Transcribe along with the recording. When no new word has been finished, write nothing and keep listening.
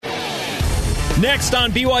Next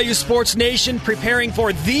on BYU Sports Nation, preparing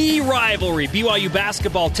for the rivalry. BYU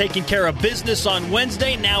basketball taking care of business on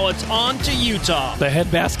Wednesday. Now it's on to Utah. The head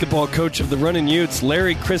basketball coach of the Runnin' Utes,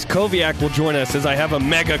 Larry Kryzkowiak, will join us as I have a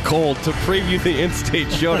mega cold to preview the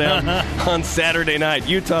in-state showdown on Saturday night.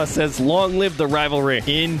 Utah says, long live the rivalry.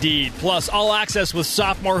 Indeed. Plus, all access with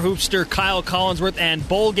sophomore hoopster Kyle Collinsworth and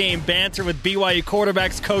bowl game banter with BYU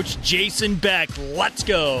quarterbacks coach Jason Beck. Let's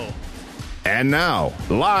go. And now,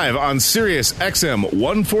 live on Sirius XM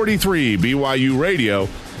 143 BYU Radio,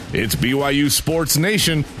 it's BYU Sports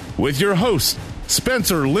Nation with your hosts,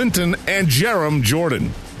 Spencer Linton and Jerem Jordan.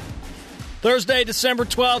 Thursday, December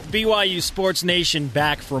 12th, BYU Sports Nation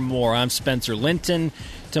back for more. I'm Spencer Linton.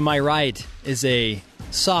 To my right is a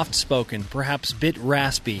soft-spoken, perhaps bit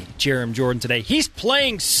raspy Jerem Jordan today. He's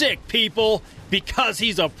playing sick, people, because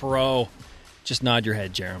he's a pro. Just nod your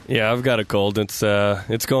head, Jerem. Yeah, I've got a cold. It's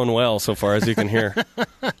going well so far, as you can hear.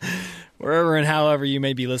 Wherever and however you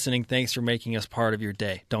may be listening, thanks for making us part of your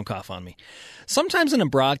day. Don't cough on me. Sometimes in a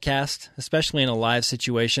broadcast, especially in a live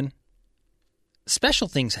situation, special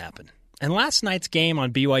things happen. And last night's game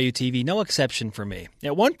on BYU TV, no exception for me.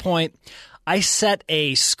 At one point, I set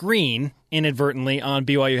a screen inadvertently on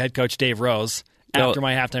BYU head coach Dave Rose after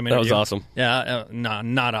my halftime interview. That was awesome. Yeah, no,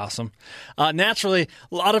 not awesome. Naturally,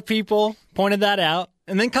 a lot of people pointed that out.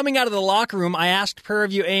 And then coming out of the locker room, I asked Prairie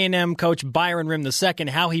View A&M coach Byron Rim II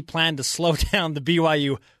how he planned to slow down the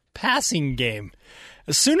BYU passing game.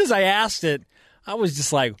 As soon as I asked it, I was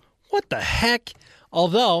just like, what the heck?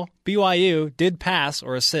 Although BYU did pass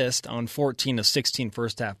or assist on 14 of 16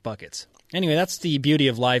 first-half buckets. Anyway, that's the beauty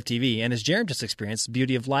of live TV, and as Jerem just experienced, the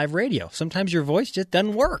beauty of live radio. Sometimes your voice just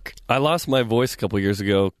doesn't work. I lost my voice a couple years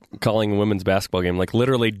ago calling a women's basketball game. Like,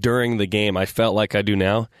 literally during the game, I felt like I do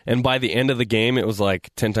now. And by the end of the game, it was like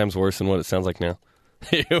 10 times worse than what it sounds like now.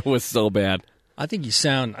 It was so bad. I think you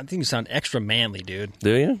sound extra manly, dude.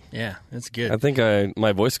 Do you? Yeah, that's good. I think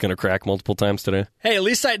my voice is going to crack multiple times today. Hey, at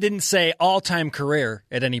least I didn't say all-time career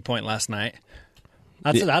at any point last night.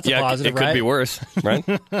 That's a positive, right? It could be worse, right?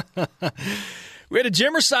 We had a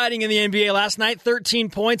Jimmer sighting in the NBA last night. 13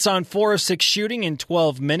 points on 4 of 6 shooting in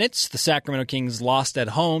 12 minutes. The Sacramento Kings lost at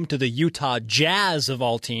home to the Utah Jazz, of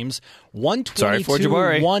all teams,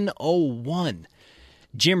 122-101.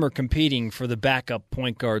 Jimmer competing for the backup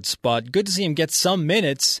point guard spot. Good to see him get some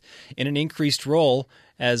minutes in an increased role,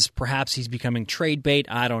 as perhaps he's becoming trade bait.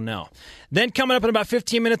 I don't know. Then coming up in about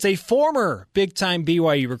 15 minutes, a former big-time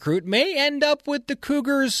BYU recruit may end up with the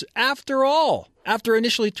Cougars after all, after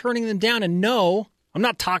initially turning them down. And no, I'm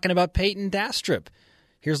not talking about Peyton Dastrup.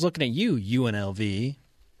 Here's looking at you, UNLV.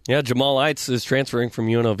 Yeah, Jamal Eitz is transferring from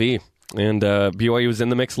UNLV, and BYU was in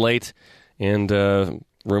the mix late, and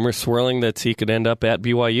rumors swirling that he could end up at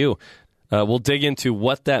BYU. We'll dig into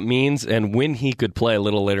what that means and when he could play a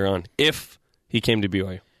little later on, if he came to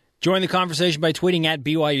BYU. Join the conversation by tweeting at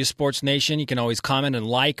BYU Sports Nation. You can always comment and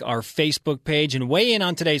like our Facebook page and weigh in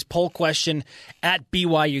on today's poll question at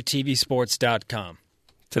BYUTVsports.com.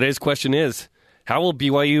 Today's question is, how will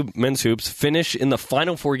BYU men's hoops finish in the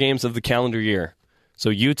final 4 games of the calendar year?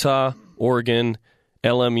 So Utah, Oregon,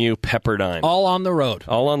 LMU, Pepperdine. All on the road.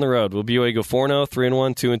 All on the road. Will BYU go 4-0,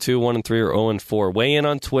 3-1, 2-2, 1-3, or 0-4? Weigh in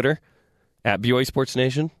on Twitter at BYU Sports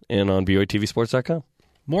Nation and on BYUTVsports.com.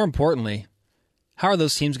 More importantly, how are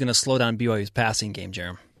those teams going to slow down BYU's passing game,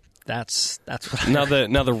 Jerem? That's what now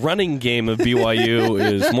the running game of BYU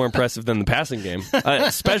is more impressive than the passing game.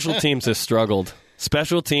 Special teams has struggled.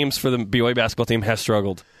 Special teams for the BYU basketball team has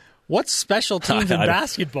struggled. What's special teams in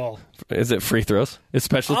basketball? Is it free throws? Is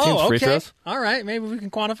special teams free throws? All right, maybe we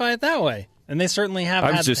can quantify it that way. And they certainly have.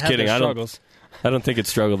 I was just kidding. Their struggles. I don't think it's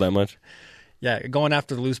struggled that much. Yeah, going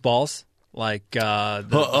after the loose balls. Like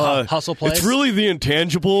the hustle plays. It's really the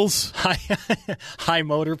intangibles. High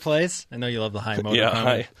motor plays. I know you love the high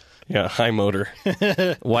motor. High motor.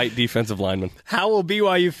 White defensive lineman. How will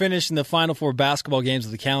BYU finish in the Final 4 basketball games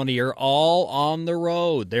of the calendar year? All on the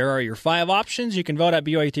road. There are your 5 options. You can vote at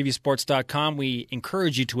BYUTVsports.com. We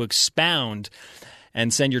encourage you to expound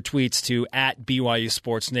and send your tweets to at BYU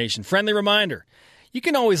Sports Nation. Friendly reminder. You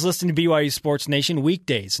can always listen to BYU Sports Nation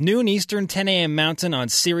weekdays, noon Eastern, 10 a.m. Mountain on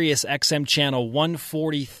Sirius XM Channel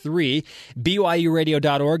 143,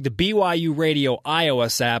 BYURadio.org, the BYU Radio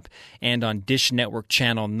iOS app, and on Dish Network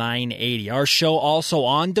Channel 980. Our show also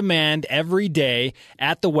on demand every day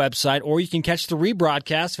at the website, or you can catch the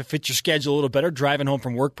rebroadcast if it fits your schedule a little better, driving home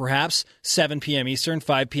from work perhaps, 7 p.m. Eastern,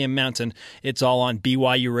 5 p.m. Mountain. It's all on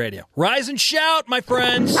BYU Radio. Rise and shout, my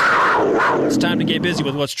friends! It's time to get busy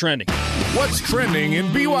with what's trending. What's trending in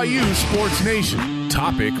BYU Sports Nation?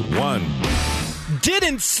 Topic 1.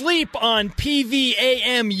 Didn't sleep on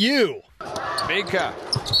PVAMU. Mika.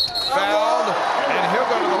 fouled, and he'll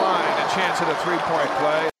go to the line. A chance at a three-point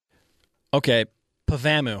play. Okay,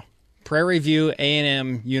 Pavamu, Prairie View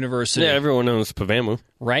A&M University. Yeah, everyone knows Pavamu.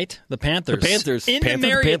 Right? The Panthers. The Panthers. In Panther, the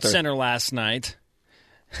Marriott Panther. Center last night.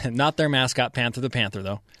 Not their mascot, Panther the Panther,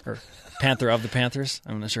 though. Or Panther of the Panthers.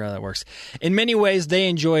 I'm not sure how that works. In many ways, they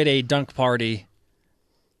enjoyed a dunk party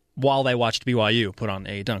while they watched BYU put on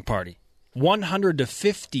a dunk party.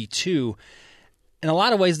 100-52. In a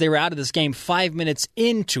lot of ways, they were out of this game 5 minutes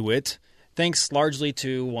into it, thanks largely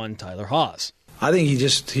to one Tyler Haws. I think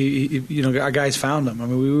our guys found him. I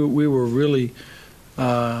mean, we were really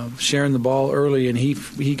sharing the ball early, and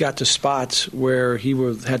he got to spots where he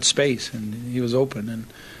had space and he was open. And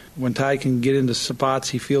when Ty can get into spots,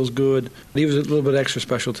 he feels good. He was a little bit extra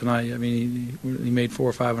special tonight. I mean, he made 4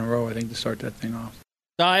 or 5 in a row, I think, to start that thing off.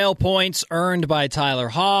 Style points earned by Tyler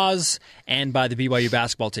Haws and by the BYU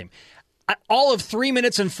basketball team. All of 3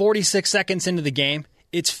 minutes and 46 seconds into the game,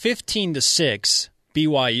 it's 15-6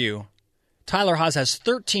 BYU. Tyler Haws has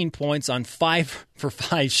 13 points on 5 for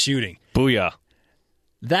 5 shooting. Booyah.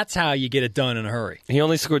 That's how you get it done in a hurry. He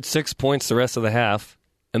only scored 6 points the rest of the half,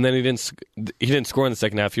 and then he didn't score in the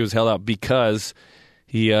second half. He was held out because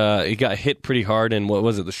he got hit pretty hard in, what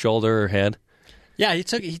was it, the shoulder or head? Yeah, he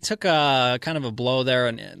took a kind of a blow there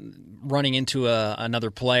and running into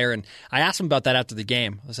another player. And I asked him about that after the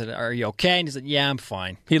game. I said, "Are you okay?" And he said, "Yeah, I'm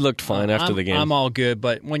fine." He looked fine after the game. I'm all good,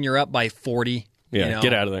 but when you're up by 40,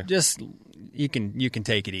 get out of there. Just you can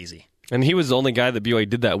take it easy. And he was the only guy that BYU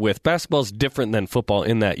did that with. Basketball's different than football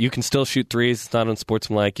in that you can still shoot threes. It's not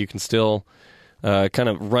unsportsmanlike. You can still kind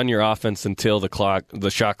of run your offense until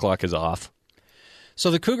the shot clock is off.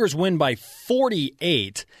 So the Cougars win by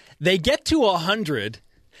 48. They get to 100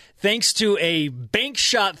 thanks to a bank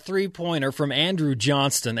shot three-pointer from Andrew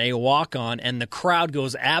Johnston, a walk-on, and the crowd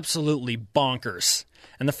goes absolutely bonkers.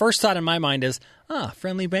 And the first thought in my mind is,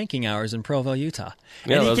 friendly banking hours in Provo, Utah.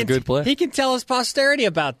 Yeah, that was a good play. He can tell his posterity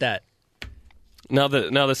about that. Now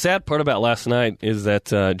the sad part about last night is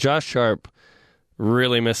that Josh Sharp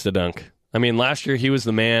really missed a dunk. I mean, last year he was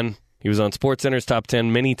the man. He was on SportsCenter's top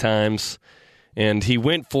 10 many times, and he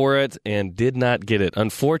went for it and did not get it.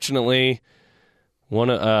 Unfortunately, one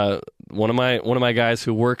of my guys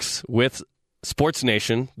who works with Sports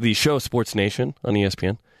Nation, the show Sports Nation on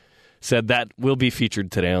ESPN, said that will be featured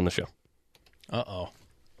today on the show. Uh-oh.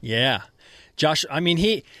 Yeah. Josh, I mean,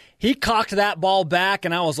 he cocked that ball back,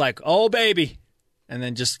 and I was like, oh, baby, and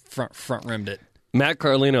then just front rimmed it. Matt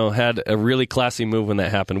Carlino had a really classy move when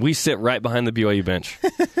that happened. We sit right behind the BYU bench.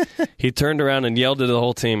 He turned around and yelled at the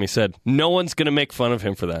whole team. He said, no one's going to make fun of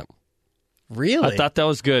him for that. Really? I thought that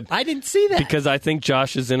was good. I didn't see that. Because I think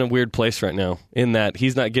Josh is in a weird place right now in that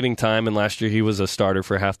he's not getting time, and last year he was a starter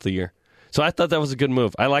for half the year. So I thought that was a good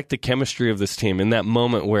move. I like the chemistry of this team in that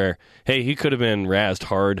moment where, hey, he could have been razzed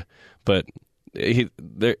hard, but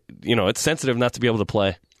it's sensitive not to be able to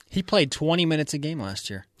play. He played 20 minutes a game last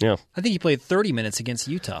year. Yeah. I think he played 30 minutes against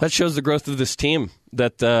Utah. That shows the growth of this team,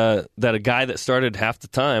 that a guy that started half the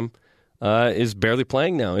time is barely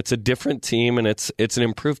playing now. It's a different team, and it's an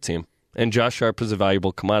improved team. And Josh Sharp is a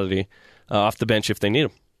valuable commodity off the bench if they need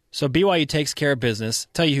him. So BYU takes care of business.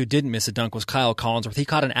 Tell you who didn't miss a dunk was Kyle Collinsworth. He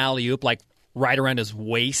caught an alley-oop like right around his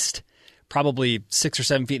waist, probably 6 or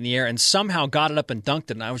 7 feet in the air, and somehow got it up and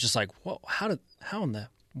dunked it. And I was just like, whoa, how in the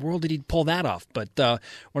world did he pull that off? But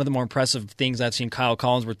one of the more impressive things I've seen Kyle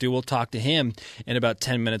Collinsworth do, we'll talk to him in about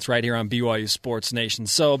 10 minutes right here on BYU Sports Nation.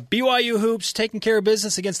 So BYU hoops taking care of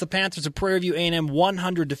business against the Panthers of Prairie View A&M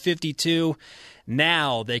 100-52.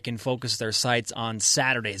 Now they can focus their sights on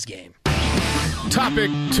Saturday's game. Topic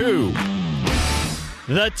 2.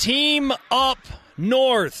 The team up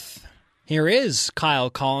north. Here is Kyle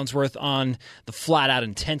Collinsworth on the flat-out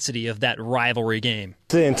intensity of that rivalry game.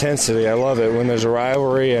 The intensity, I love it when there's a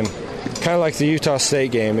rivalry, and kind of like the Utah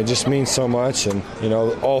State game, it just means so much. And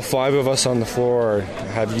all 5 of us on the floor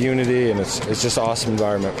have unity, and it's just an awesome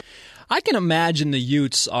environment. I can imagine the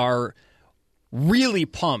Utes are really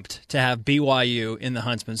pumped to have BYU in the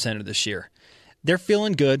Huntsman Center this year. They're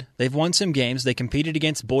feeling good. They've won some games. They competed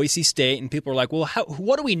against Boise State, and people are like, well,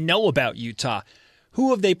 what do we know about Utah? Who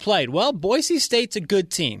have they played? Well, Boise State's a good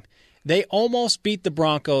team. They almost beat the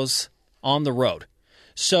Broncos on the road.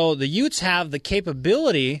 So the Utes have the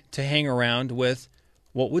capability to hang around with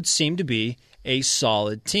what would seem to be a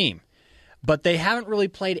solid team. But they haven't really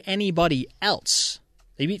played anybody else.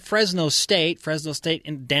 They beat Fresno State. Fresno State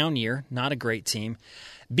in down year, not a great team.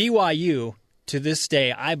 BYU, to this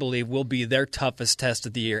day, I believe, will be their toughest test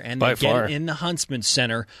of the year. And they get it in the Huntsman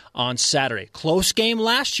Center on Saturday. Close game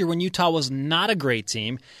last year when Utah was not a great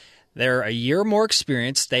team. They're a year more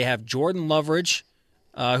experienced. They have Jordan Loveridge,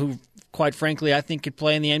 who, quite frankly, I think could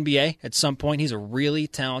play in the NBA at some point. He's a really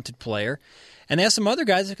talented player. And they have some other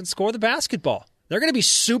guys that can score the basketball. They're going to be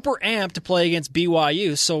super amped to play against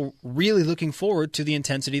BYU, so really looking forward to the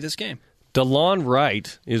intensity of this game. DeLon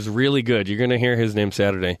Wright is really good. You're going to hear his name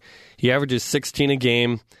Saturday. He averages 16 a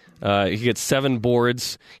game. He gets 7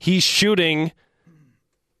 boards. He's shooting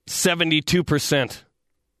 72%.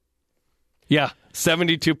 Yeah,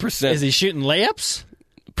 72%. Is he shooting layups?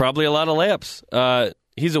 Probably a lot of layups.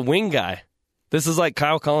 He's a wing guy. This is like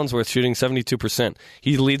Kyle Collinsworth shooting 72%.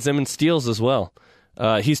 He leads them in steals as well.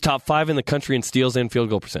 He's top 5 in the country in steals and field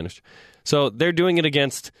goal percentage. So they're doing it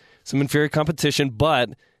against some inferior competition,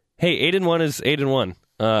 but hey, 8-1 is 8-1.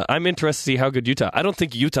 I'm interested to see how good Utah. I don't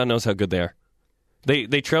think Utah knows how good they are.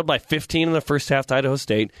 They trailed by 15 in the first half to Idaho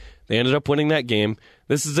State. They ended up winning that game.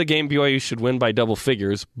 This is a game BYU should win by double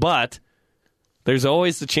figures, but there's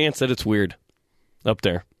always the chance that it's weird up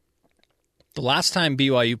there. The last time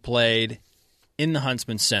BYU played in the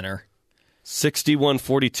Huntsman Center,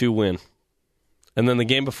 61-42 win. And then the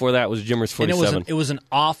game before that was Jimmers 47. And it was an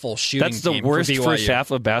awful shooting game. That's the worst first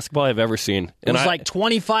half of basketball I've ever seen. It was like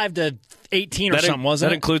 25-18 or something, wasn't it?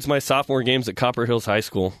 That includes my sophomore games at Copper Hills High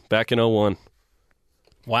School back in 2001.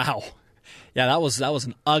 Wow. Yeah, that was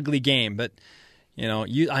an ugly game, but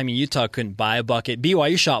Utah couldn't buy a bucket.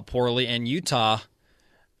 BYU shot poorly, and Utah,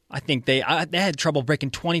 I think they had trouble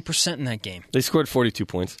breaking 20% in that game. They scored 42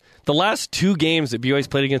 points. The last 2 games that BYU's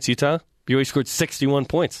played against Utah, BYU scored 61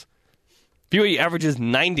 points. BYU averages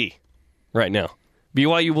 90 right now.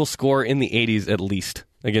 BYU will score in the 80s at least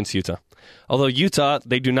against Utah. Although Utah,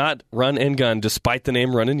 they do not run and gun, despite the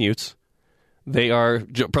name Runnin' Utes. They are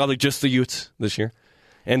probably just the Utes this year.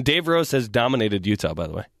 And Dave Rose has dominated Utah, by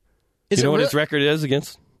the way. You know what his record is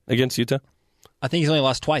against Utah? I think he's only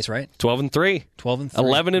lost twice, right? 12-3. 12-3.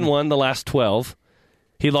 11-1 the last 12.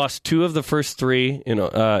 He lost 2 of the first 3 in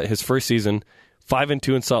his first season.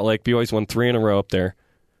 5-2 in Salt Lake. BYU's won 3 in a row up there.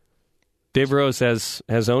 Dave Rose has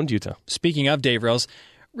owned Utah. Speaking of Dave Rose,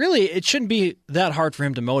 really, it shouldn't be that hard for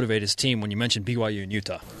him to motivate his team when you mention BYU and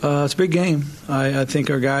Utah. It's a big game. I think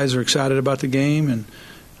our guys are excited about the game, and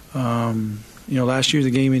last year the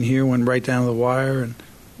game in here went right down to the wire, and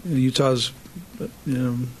Utah's,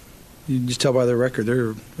 you just tell by their record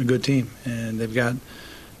they're a good team, and they've got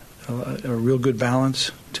a real good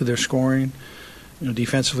balance to their scoring.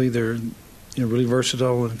 Defensively they're really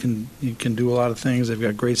versatile and can do a lot of things. They've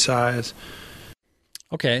got great size.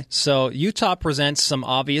 Okay, so Utah presents some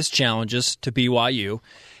obvious challenges to BYU,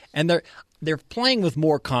 and they're playing with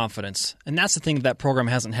more confidence, and that's the thing that program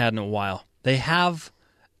hasn't had in a while. They have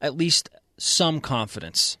at least some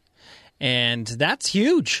confidence, and that's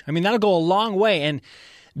huge. I mean, that'll go a long way, and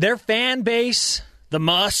their fan base, the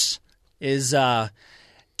Muss, is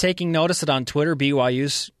taking notice that on Twitter,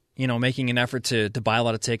 BYU's making an effort to buy a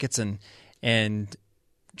lot of tickets and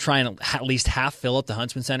try and at least half fill up the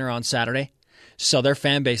Huntsman Center on Saturday. So their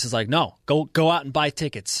fan base is like, no, go out and buy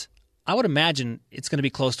tickets. I would imagine it's going to be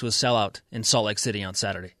close to a sellout in Salt Lake City on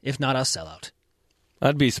Saturday, if not a sellout.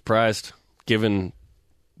 I'd be surprised, given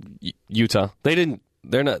Utah.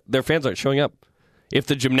 Their fans aren't showing up. If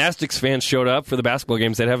the gymnastics fans showed up for the basketball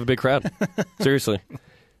games, they'd have a big crowd. Seriously.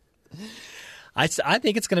 I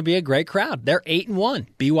think it's going to be a great crowd. They're 8-1.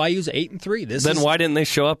 BYU's 8-3. Then why didn't they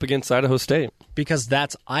show up against Idaho State? Because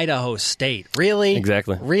that's Idaho State. Really?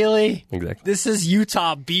 Exactly. Really? Exactly. This is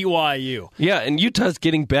Utah BYU. Yeah, and Utah's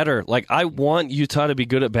getting better. Like, I want Utah to be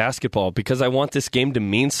good at basketball because I want this game to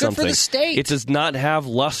mean something. Good for the state. It does not have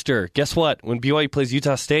luster. Guess what? When BYU plays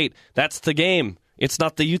Utah State, that's the game. It's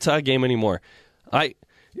not the Utah game anymore.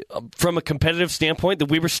 From a competitive standpoint, the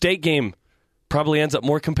Weber State game probably ends up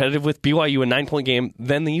more competitive with BYU, a 9-point game,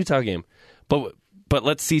 than the Utah game. But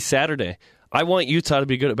let's see Saturday. I want Utah to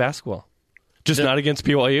be good at basketball, just not against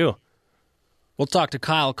BYU. We'll talk to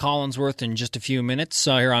Kyle Collinsworth in just a few minutes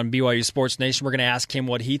here on BYU Sports Nation. We're going to ask him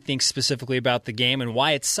what he thinks specifically about the game and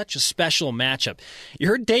why it's such a special matchup. You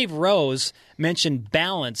heard Dave Rose mention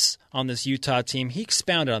balance on this Utah team. He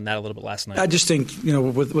expounded on that a little bit last night. I just think,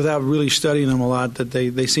 without really studying them a lot, that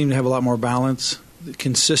they seem to have a lot more balance,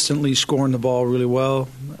 consistently scoring the ball really well.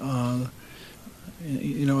 I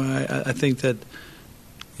think that,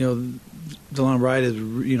 DeLon Wright is,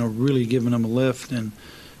 really giving them a lift, and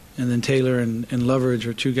then Taylor and Loveridge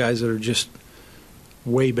are 2 guys that are just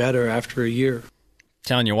way better after a year.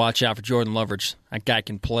 Telling you, watch out for Jordan Loveridge. That guy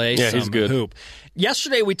can play he's good. Hoop.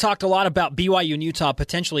 Yesterday, we talked a lot about BYU and Utah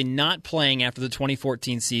potentially not playing after the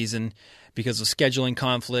 2014 season because of scheduling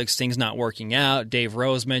conflicts, things not working out. Dave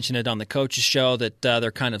Rose mentioned it on the coaches' show that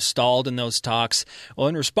they're kind of stalled in those talks. Well,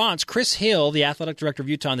 in response, Chris Hill, the athletic director of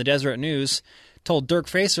Utah in the Deseret News, told Dirk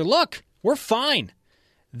Facer, look, we're fine.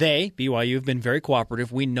 They, BYU, have been very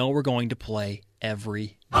cooperative. We know we're going to play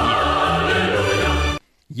every year.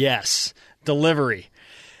 Yes, delivery.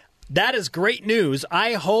 That is great news.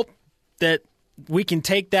 I hope that we can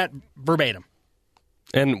take that verbatim.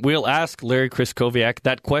 And we'll ask Larry Kryskowiak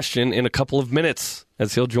that question in a couple of minutes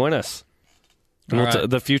as he'll join us.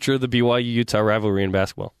 The future of the BYU-Utah rivalry in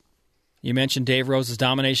basketball. You mentioned Dave Rose's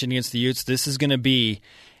domination against the Utes. This is going to be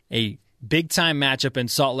a big-time matchup in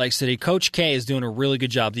Salt Lake City. Coach K is doing a really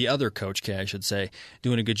good job. The other Coach K, I should say,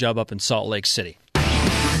 doing a good job up in Salt Lake City.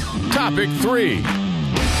 Topic 3.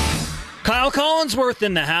 Kyle Collinsworth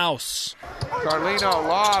in the house. Carlino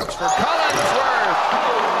lobs for Collinsworth.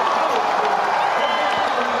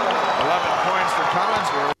 11 points for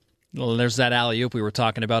Collinsworth. Well, there's that alley-oop we were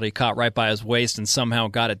talking about. He caught right by his waist and somehow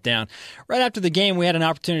got it down. Right after the game, we had an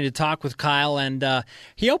opportunity to talk with Kyle, and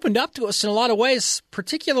he opened up to us in a lot of ways,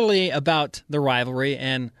 particularly about the rivalry,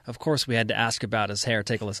 and, of course, we had to ask about his hair.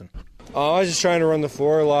 Take a listen. I was just trying to run the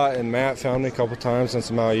floor a lot, and Matt found me a couple times on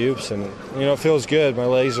some alley-oops, and, it feels good. My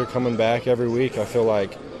legs are coming back every week. I feel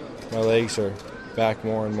like my legs are back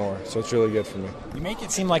more and more, so it's really good for me. You make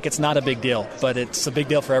it seem like it's not a big deal, but it's a big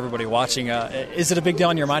deal for everybody watching. Is it a big deal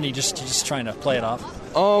in your mind, or you're just trying to play it off?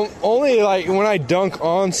 Only like when I dunk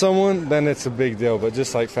on someone, then it's a big deal, but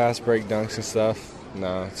just like fast break dunks and stuff,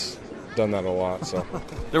 no, it's done that a lot. So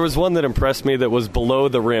There was one that impressed me that was below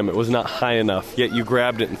the rim. It was not high enough, yet you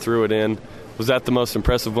grabbed it and threw it in. Was that the most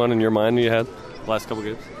impressive one in your mind you had the last couple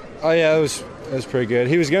games? Oh yeah, it was pretty good.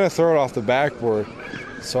 He was going to throw it off the backboard,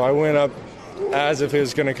 so I went up as if it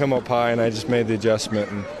was going to come up high, and I just made the adjustment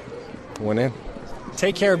and went in.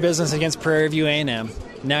 Take care of business against Prairie View A&M.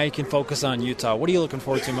 Now you can focus on Utah. What are you looking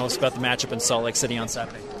forward to most about the matchup in Salt Lake City on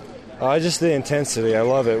Saturday? Just the intensity. I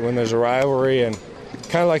love it when there's a rivalry, and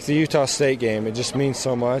kind of like the Utah State game. It just means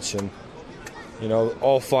so much, and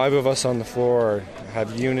all 5 of us on the floor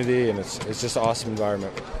have unity, and it's just an awesome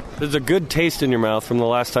environment. There's a good taste in your mouth from the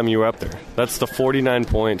last time you were up there. That's the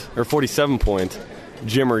 47-point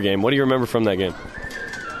Jimmer game. What do you remember from that game?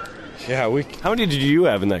 Yeah, How many did you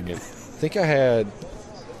have in that game? I think I had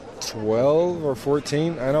 12 or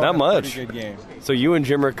 14. I know. Not much. Pretty good game. So you and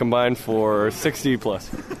Jimmer combined for 60 plus.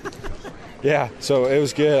 Yeah, so it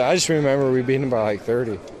was good. I just remember we beat them by like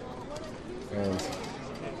 30. And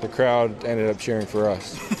the crowd ended up cheering for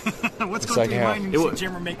us. What's going through your mind when you see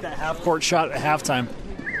Jimmer make that half-court shot at halftime?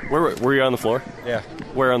 Where were you on the floor? Yeah.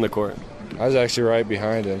 Where on the court? I was actually right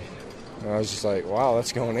behind him. And I was just like, wow,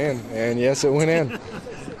 that's going in. And yes, it went in.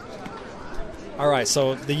 All right,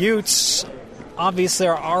 so the Utes obviously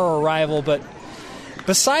are a rival, but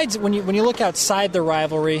besides, when you look outside the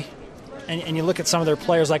rivalry and you look at some of their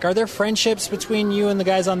players, like, are there friendships between you and the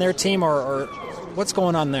guys on their team, or what's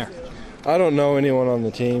going on there? I don't know anyone on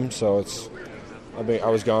the team, so I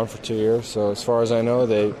was gone for 2 years. So as far as I know,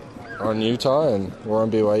 they are in Utah, and we're on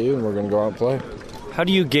BYU, and we're going to go out and play. How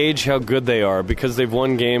do you gauge how good they are? Because they've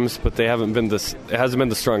won games, but it hasn't been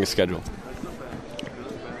the strongest schedule.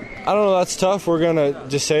 I don't know. That's tough. We're going to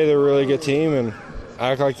just say they're a really good team and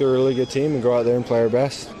act like they're a really good team and go out there and play our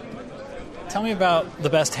best. Tell me about the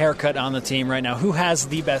best haircut on the team right now. Who has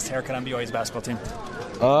the best haircut on BYU's basketball team?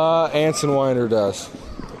 Anson Winder does.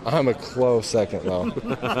 I'm a close second, though.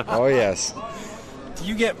 Oh, yes. Do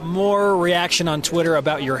you get more reaction on Twitter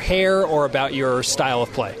about your hair or about your style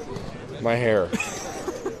of play? My hair.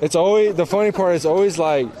 It's always, the funny part is always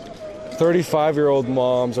like 35-year-old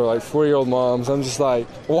moms or like 40-year-old moms. I'm just like,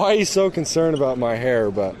 why are you so concerned about my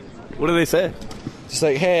hair? But what do they say? Just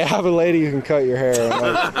like, hey, I have a lady who can cut your hair.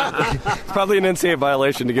 Like, it's probably an NCAA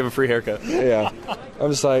violation to give a free haircut. Yeah. I'm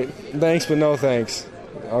just like, thanks, but no thanks.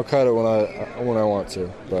 I'll cut it when I want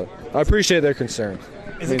to. But I appreciate their concern.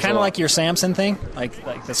 Is it kind of like your Samson thing?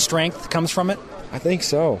 Like the strength comes from it? I think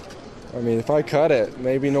so. I mean, if I cut it,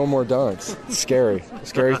 maybe no more dunks. It's scary.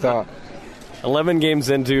 Scary thought. 11 games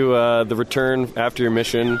into the return after your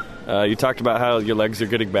mission, you talked about how your legs are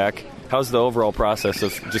getting back. How's the overall process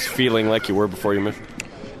of just feeling like you were before your mission?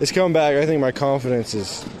 It's coming back. I think my confidence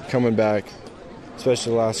is coming back,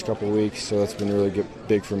 especially the last couple of weeks, so that's been really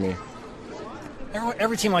big for me.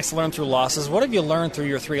 Every team likes to learn through losses. What have you learned through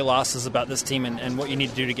your 3 losses about this team and what you need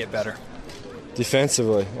to do to get better?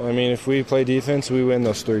 Defensively. I mean, if we play defense, we win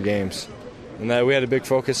those 3 games. And that we had a big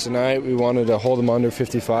focus tonight. We wanted to hold them under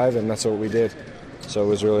 55, and that's what we did. So it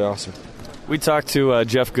was really awesome. We talked to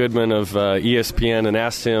Jeff Goodman of ESPN and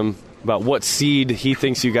asked him about what seed he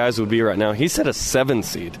thinks you guys would be right now. He said a 7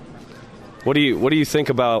 seed. What do you think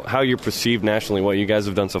about how you're perceived nationally, what you guys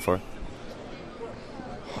have done so far?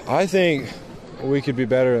 I think we could be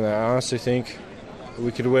better than that. I honestly think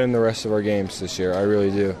we could win the rest of our games this year. I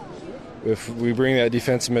really do. If we bring that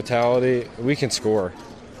defensive mentality, we can score.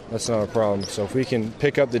 that's not a problem. So if we can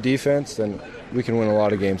pick up the defense, then we can win a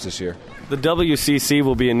lot of games this year. The WCC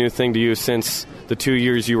will be a new thing to you since the 2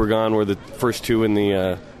 years you were gone were the first two in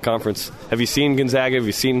the conference. Have you seen Gonzaga? Have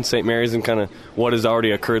you seen St. Mary's and kind of what has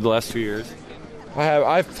already occurred the last 2 years?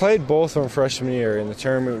 I've played both from freshman year. In the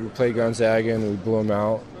tournament, we played Gonzaga, and we blew them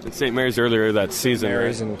out. And St. Mary's earlier that season, St.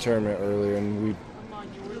 Mary's right? in the tournament earlier, and we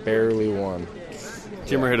barely won.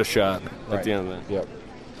 Timmer hit a shot Right. at the end of that. Yep.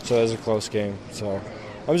 So it was a close game. So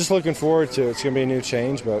I'm just looking forward to it. It's going to be a new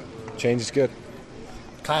change, but change is good.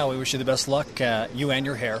 Kyle, we wish you the best luck, you and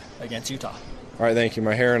your hair, against Utah. All right, thank you.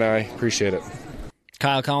 My hair and I appreciate it.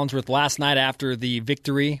 Kyle Collinsworth last night after the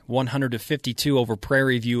victory, 100-52 over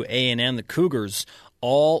Prairie View A&M. The Cougars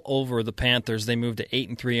all over the Panthers. They moved to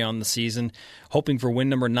 8-3 on the season, hoping for win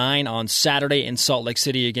number 9 on Saturday in Salt Lake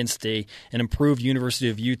City against an improved University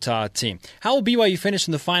of Utah team. How will BYU finish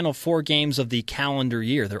in the final 4 games of the calendar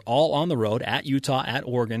year? They're all on the road at Utah, at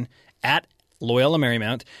Oregon, at Loyola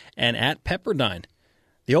Marymount, and at Pepperdine.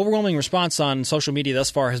 The overwhelming response on social media thus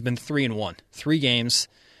far has been 3-1. 3 games.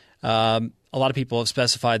 A lot of people have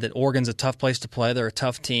specified that Oregon's a tough place to play. They're a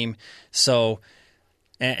tough team. So,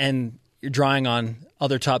 and you're drawing on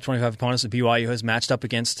other top 25 opponents that BYU has matched up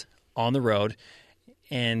against on the road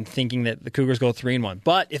and thinking that the Cougars go 3-1.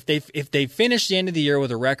 But if they finish the end of the year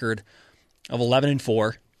with a record of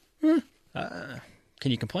 11-4, can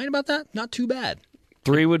you complain about that? Not too bad.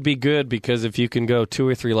 3 would be good because if you can go 2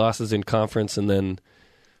 or 3 losses in conference and then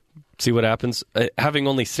see what happens. Having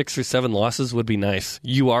only 6 or 7 losses would be nice.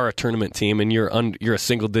 You are a tournament team, and you're a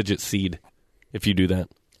single-digit seed if you do that.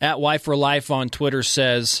 At Y for Life on Twitter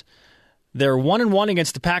says they're 1-1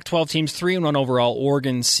 against the Pac-12 teams, 3-1 overall.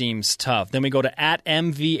 Oregon seems tough. Then we go to at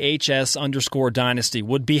MVHS_Dynasty.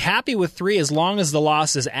 Would be happy with 3 as long as the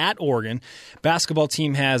loss is at Oregon. Basketball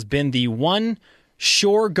team has been the one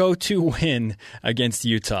sure go-to win against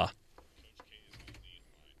Utah.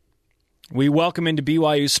 We welcome into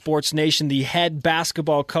BYU Sports Nation the head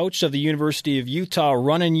basketball coach of the University of Utah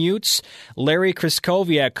Runnin' Utes, Larry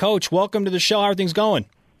Kraskowiak. Coach, welcome to the show. How are things going?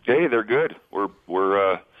 Hey, they're good. We're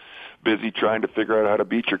busy trying to figure out how to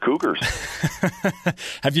beat your Cougars.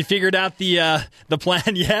 Have you figured out the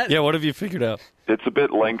plan yet? Yeah, what have you figured out? It's a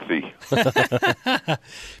bit lengthy.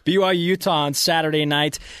 BYU Utah on Saturday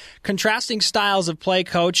night. Contrasting styles of play,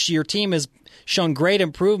 Coach. Your team has shown great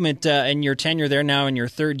improvement in your tenure there now in your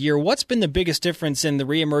 3rd year. What's been the biggest difference in the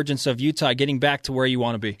reemergence of Utah getting back to where you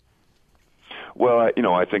want to be? Well,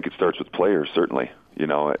 I think it starts with players, certainly.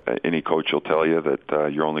 Any coach will tell you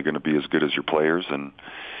that you're only going to be as good as your players, and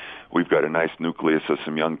we've got a nice nucleus of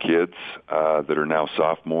some young kids that are now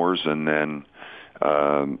sophomores, and then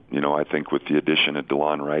I think with the addition of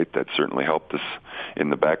DeLon Wright, that certainly helped us in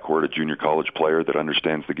the backcourt, a junior college player that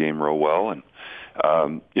understands the game real well, and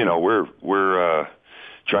we're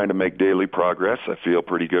trying to make daily progress. I feel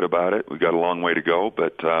pretty good about it. We've got a long way to go,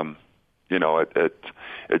 but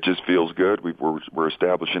it just feels good. We're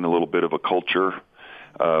establishing a little bit of a culture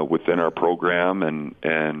within our program,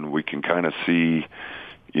 and we can kind of see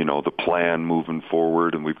the plan moving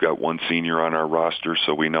forward. And we've got one senior on our roster,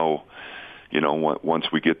 so we know once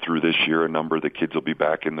we get through this year, a number of the kids will be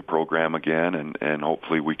back in the program again, and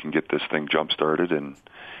hopefully we can get this thing jump started and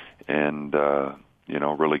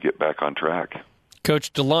really get back on track.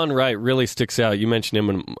 Coach, DeLon Wright really sticks out. You mentioned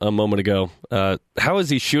him a moment ago. How is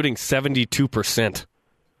he shooting 72%?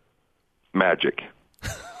 Magic.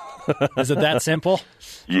 Is it that simple?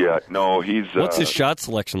 Yeah, no, he's... What's his shot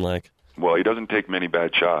selection like? Well, he doesn't take many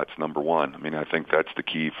bad shots, number one. I mean, I think that's the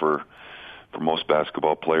key for most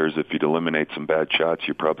basketball players. If you'd eliminate some bad shots,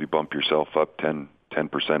 you probably bump yourself up 10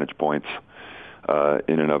 percentage points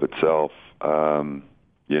in and of itself.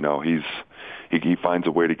 He finds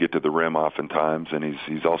a way to get to the rim oftentimes, and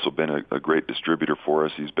he's also been a great distributor for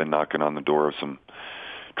us. He's been knocking on the door of some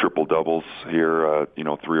triple doubles here,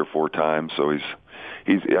 3 or 4 times. So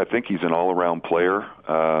I think he's an all-around player.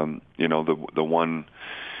 The one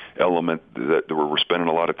element that we're spending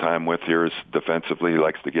a lot of time with here is defensively. He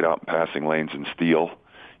likes to get out in passing lanes and steal.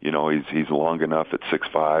 He's long enough at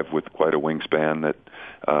 6'5" with quite a wingspan that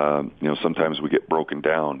sometimes we get broken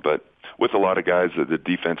down, but with a lot of guys, the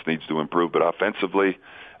defense needs to improve. But offensively,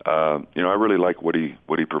 I really like what he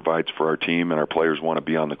provides for our team, and our players want to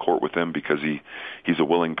be on the court with him because he's a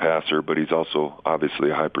willing passer, but he's also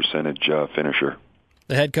obviously a high percentage finisher.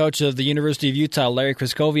 The head coach of the University of Utah, Larry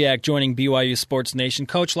Kraskowiak, joining BYU Sports Nation.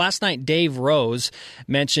 Coach, last night Dave Rose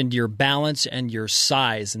mentioned your balance and your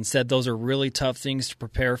size and said those are really tough things to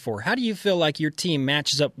prepare for. How do you feel like your team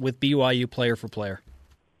matches up with BYU player for player?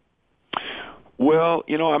 Well,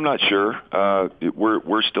 I'm not sure.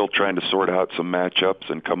 We're still trying to sort out some matchups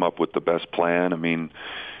and come up with the best plan. I mean,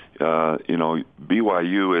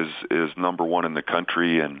 BYU is number one in the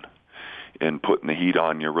country and putting the heat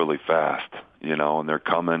on you really fast, and they're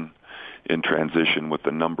coming in transition with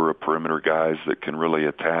a number of perimeter guys that can really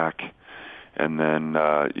attack. And then,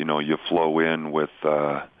 you flow in with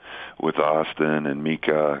Austin and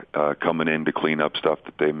Mika coming in to clean up stuff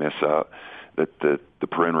that they miss out, that the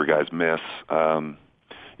perimeter guys miss.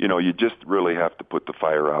 You just really have to put the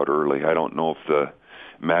fire out early. I don't know if the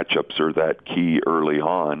matchups are that key early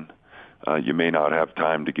on. You may not have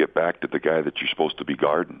time to get back to the guy that you're supposed to be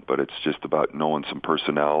guarding, but it's just about knowing some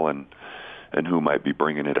personnel and who might be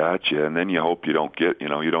bringing it at you. And then you hope you don't get,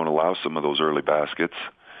 you don't allow some of those early baskets.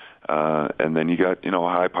 And then you got, a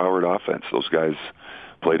high-powered offense. Those guys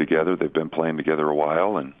play together. They've been playing together a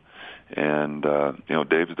while, and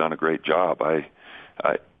Dave's done a great job. I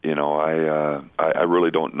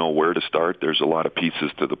really don't know where to start. There's a lot of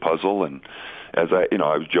pieces to the puzzle, and as I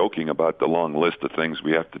was joking about the long list of things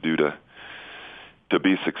we have to do to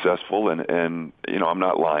be successful, and I'm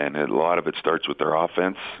not lying. A lot of it starts with our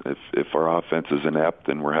offense. If our offense is inept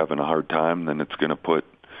and we're having a hard time, then it's going to put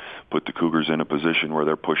the Cougars in a position where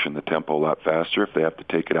they're pushing the tempo a lot faster. If they have to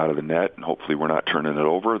take it out of the net, and hopefully we're not turning it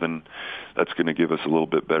over, then that's going to give us a little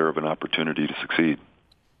bit better of an opportunity to succeed.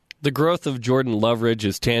 The growth of Jordan Loveridge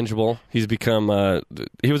is tangible. He's become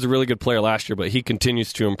he was a really good player last year, but he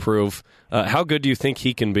continues to improve. How good do you think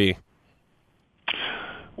he can be?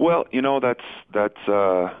 Well, that's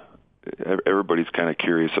everybody's kind of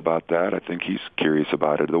curious about that. I think he's curious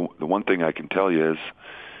about it. The one thing I can tell you is,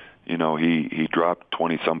 he dropped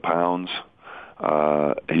 20-some pounds.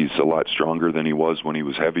 He's a lot stronger than he was when he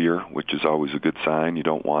was heavier, which is always a good sign. You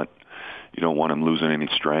don't want him losing any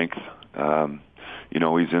strength.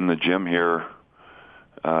 He's in the gym here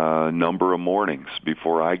a number of mornings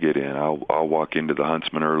before I get in. I'll walk into the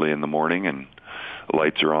Huntsman early in the morning, and the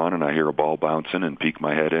lights are on, and I hear a ball bouncing and peek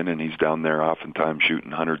my head in, and he's down there oftentimes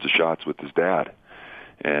shooting hundreds of shots with his dad.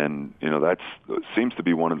 And, that seems to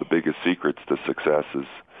be one of the biggest secrets to success is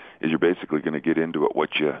you're basically going to get into it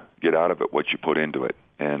what you get out of it, what you put into it.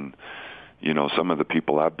 And, some of the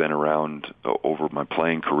people I've been around over my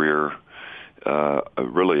playing career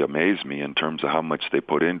really amaze me in terms of how much they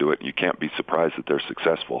put into it. You can't be surprised that they're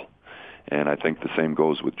successful. And I think the same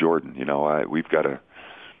goes with Jordan.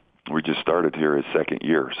 We just started here his second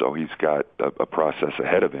year, so he's got a process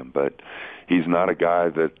ahead of him. But he's not a guy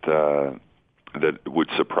that would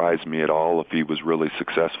surprise me at all if he was really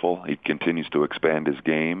successful. He continues to expand his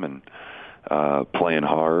game and playing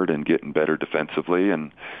hard and getting better defensively.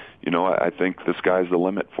 And I think the sky's the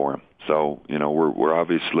limit for him. So we're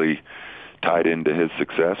obviously tied into his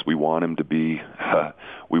success. We want him to be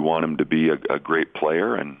a great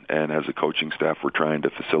player, and as a coaching staff, we're trying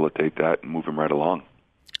to facilitate that and move him right along.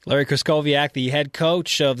 Larry Kraskowiak, the head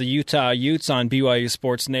coach of the Utah Utes on BYU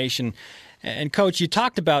Sports Nation. And, Coach, you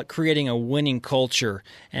talked about creating a winning culture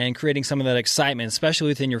and creating some of that excitement, especially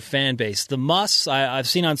within your fan base. The Musts, I've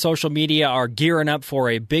seen on social media, are gearing up for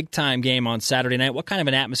a big-time game on Saturday night. What kind of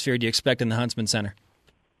an atmosphere do you expect in the Huntsman Center?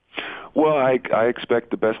 Well, I expect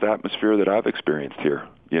the best atmosphere that I've experienced here.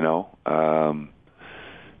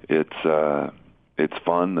 It's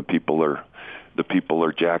fun. The people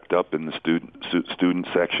are jacked up in the student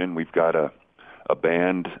section. We've got a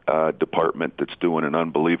band department that's doing an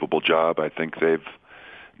unbelievable job. I think they've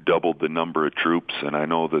doubled the number of troops, and I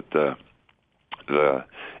know that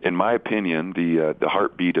in my opinion, the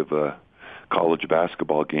heartbeat of a college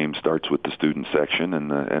basketball game starts with the student section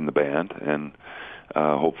and the band, and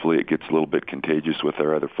hopefully it gets a little bit contagious with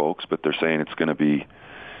our other folks. But they're saying it's going to be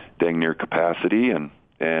dang near capacity,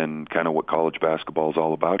 and kind of what college basketball is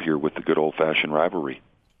all about here with the good old-fashioned rivalry.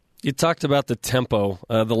 You talked about the tempo.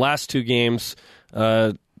 The last two games,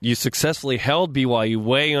 you successfully held BYU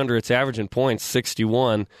way under its average in points,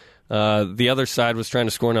 61. The other side was trying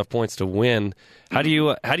to score enough points to win. How do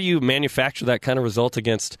you manufacture that kind of result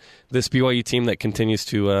against this BYU team that continues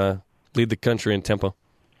to lead the country in tempo?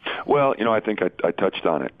 Well, I think I touched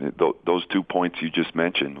on it. Those 2 points you just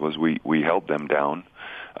mentioned was we held them down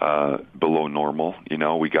below normal.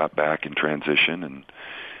 We got back in transition, and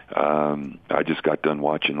I just got done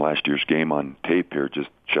watching last year's game on tape here, just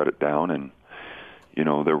shut it down, and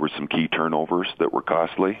there were some key turnovers that were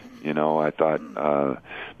costly. I thought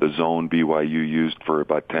the zone BYU used for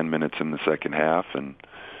about 10 minutes in the second half, and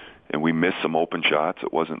we missed some open shots.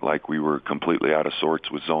 It wasn't like we were completely out of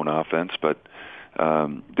sorts with zone offense, but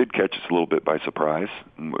did catch us a little bit by surprise.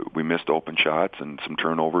 We missed open shots, and some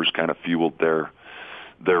turnovers kind of fueled their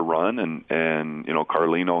run, and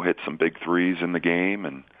Carlino hit some big threes in the game,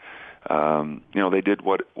 and they did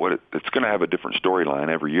what it's going to have a different storyline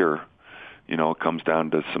every year. it comes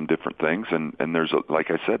down to some different things, and there's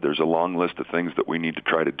like I said, there's a long list of things that we need to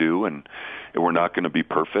try to do, and we're not going to be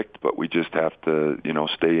perfect, but we just have to,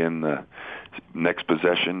 stay in the next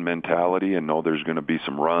possession mentality and know there's going to be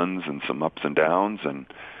some runs and some ups and downs, and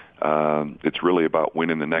it's really about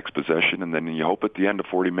winning the next possession, and then you hope at the end of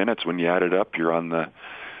 40 minutes when you add it up, you're on the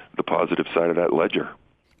positive side of that ledger.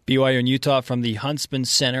 BYU and Utah from the Huntsman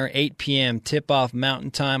Center, 8 p.m. tip-off Mountain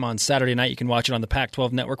Time on Saturday night. You can watch it on the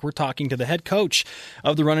Pac-12 Network. We're talking to the head coach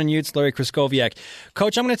of the Runnin' Utes, Larry Kraskowiak.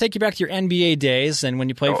 Coach, I'm going to take you back to your NBA days and when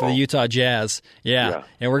you played for the Utah Jazz. Yeah,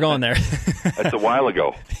 we're going there. That's a while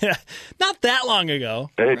ago. Yeah, not that long ago.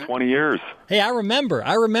 Hey, 20 years. Hey, I remember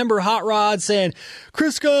Hot Rod saying,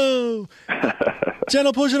 Crisco,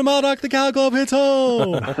 gentle pushing him out, knock the cow glove, hits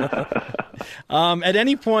home. At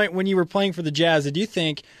any point when you were playing for the Jazz, did you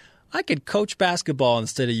think, I could coach basketball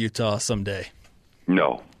instead of Utah someday?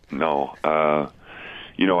 No.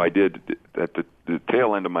 I did at the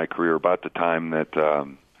tail end of my career, about the time that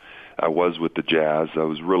I was with the Jazz. I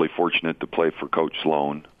was really fortunate to play for Coach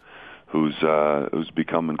Sloan, who's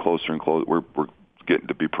becoming closer and closer. We're getting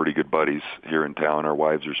to be pretty good buddies here in town. Our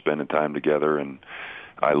wives are spending time together, and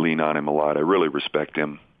I lean on him a lot. I really respect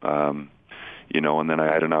him. And then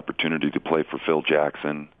I had an opportunity to play for Phil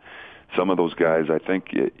Jackson. Some of those guys, I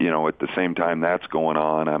think, at the same time that's going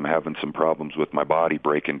on, I'm having some problems with my body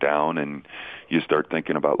breaking down, and you start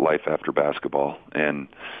thinking about life after basketball. And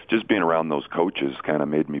just being around those coaches kind of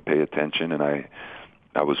made me pay attention, and I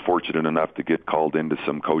was fortunate enough to get called into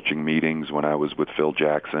some coaching meetings when I was with Phil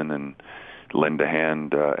Jackson and lend a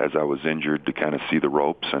hand as I was injured to kind of see the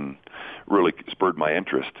ropes, and really spurred my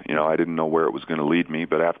interest. I didn't know where it was going to lead me,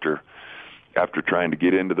 but after trying to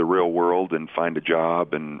get into the real world and find a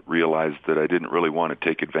job and realize that I didn't really want to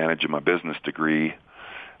take advantage of my business degree,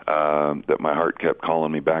 that my heart kept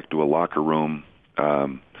calling me back to a locker room,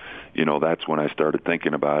 that's when I started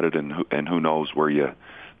thinking about it, and who knows where at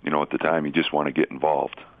the time you just want to get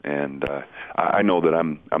involved. And I know that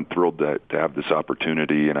I'm thrilled to have this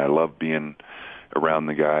opportunity, and I love being around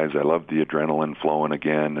the guys. I love the adrenaline flowing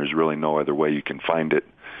again. There's really no other way you can find it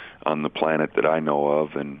on the planet that I know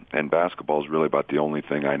of, and basketball is really about the only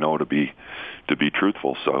thing I know to be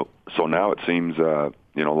truthful. So now it seems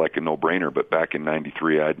like a no-brainer, but back in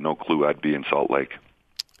 '93 I had no clue I'd be in Salt Lake.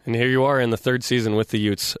 And here you are in the third season with the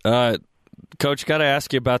Utes. Coach, got to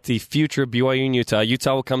ask you about the future of BYU and Utah.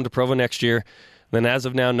 Utah will come to Provo next year. Then as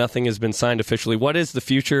of now, nothing has been signed officially. What is the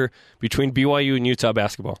future between BYU and Utah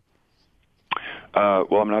basketball?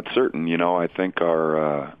 Well, I'm not certain. I think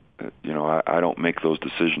our I don't make those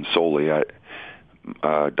decisions solely.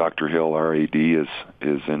 Dr. Hill, our AD, is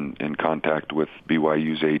in contact with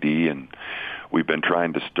BYU's AD, and we've been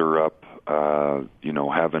trying to stir up,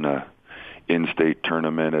 having a in-state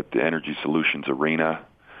tournament at the Energy Solutions Arena.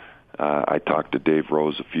 I talked to Dave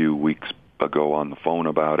Rose a few weeks ago on the phone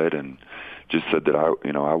about it, and just said that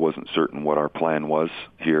I wasn't certain what our plan was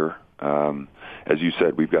here. As you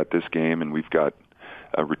said, we've got this game, and we've got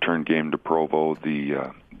a return game to Provo.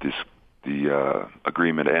 The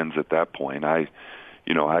agreement ends at that point. I'd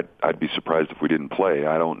be surprised if we didn't play.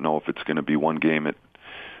 I don't know if it's going to be one game at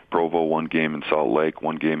Provo, one game in Salt Lake,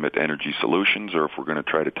 one game at Energy Solutions, or if we're going to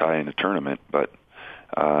try to tie in a tournament. But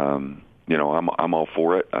I'm all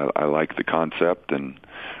for it. I like the concept, and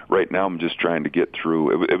right now I'm just trying to get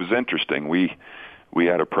through. It was interesting. We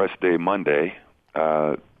had a press day Monday,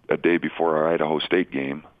 a day before our Idaho State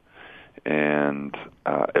game, and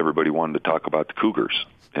everybody wanted to talk about the Cougars.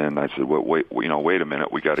 And I said, well, wait a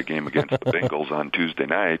minute. We got a game against the Bengals on Tuesday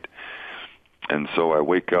night. And so I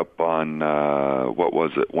wake up on,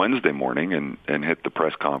 Wednesday morning and hit the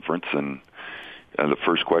press conference. And the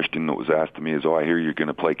first question that was asked to me is, I hear you're going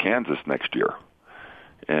to play Kansas next year.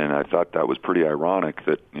 And I thought that was pretty ironic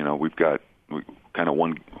that, we've got kind of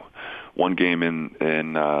one game in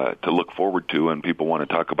to look forward to, and people want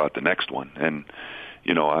to talk about the next one. And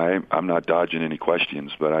I'm not dodging any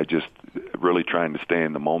questions, but I just really trying to stay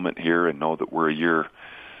in the moment here and know that we're a year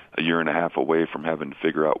and a half away from having to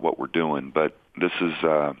figure out what we're doing. But this is,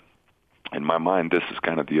 in my mind, this is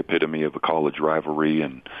kind of the epitome of a college rivalry,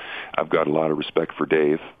 and I've got a lot of respect for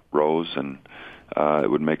Dave Rose, and it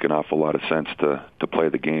would make an awful lot of sense to play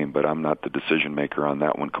the game, but I'm not the decision maker on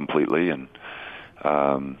that one completely. And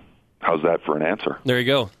how's that for an answer? There you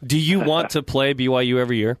go. Do you want to play BYU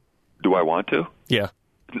every year? Do I want to? Yeah.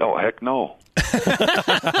 No, heck no.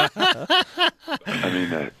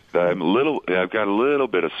 I've got a little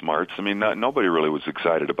bit of smarts. Nobody really was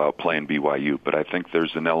excited about playing BYU, but I think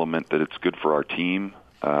there's an element that it's good for our team.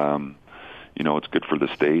 It's good for the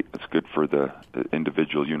state. It's good for the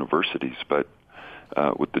individual universities. But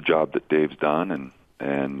with the job that Dave's done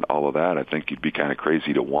and all of that. I think you'd be kind of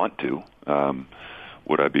crazy to want to.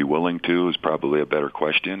 Would I be willing to is probably a better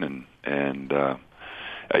question. And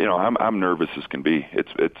I'm nervous as can be.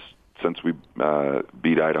 It's since we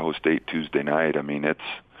beat Idaho State Tuesday night. I mean, it's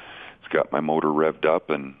got my motor revved up,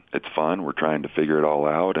 and it's fun. We're trying to figure it all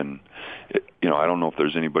out, and I don't know if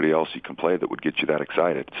there's anybody else you can play that would get you that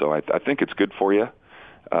excited. So I think it's good for you,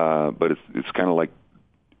 but it's kind of like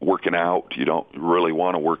working out. You don't really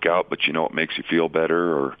want to work out, but it makes you feel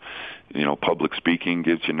better. Or public speaking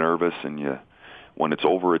gets you nervous, and when it's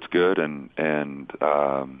over, it's good. And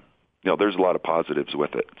there's a lot of positives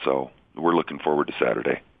with it. So we're looking forward to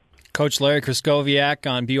Saturday. Coach Larry Kraskowiak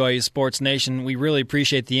on BYU Sports Nation. We really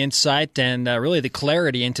appreciate the insight and really the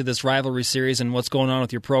clarity into this rivalry series and what's going on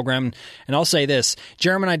with your program. And I'll say this,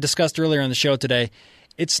 Jeremy and I discussed earlier on the show today,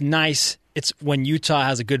 it's nice. It's when Utah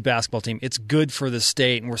has a good basketball team. It's good for the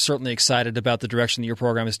state, and we're certainly excited about the direction that your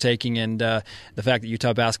program is taking and the fact that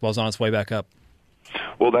Utah basketball is on its way back up.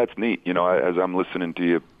 Well, that's neat. As I'm listening to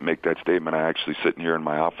you make that statement, I actually sitting here in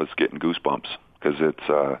my office getting goosebumps because it's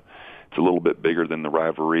a little bit bigger than the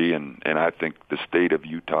rivalry, and I think the state of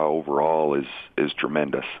Utah overall is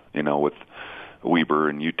tremendous. With Weber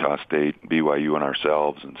and Utah State, BYU and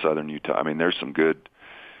ourselves and Southern Utah. I mean, there's some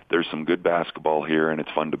good basketball here, and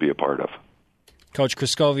it's fun to be a part of. Coach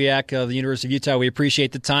Kraskowiak of the University of Utah, we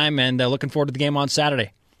appreciate the time and looking forward to the game on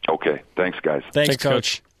Saturday. Okay, thanks, guys. Thanks,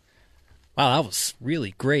 Coach. Wow, that was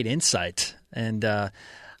really great insight, and I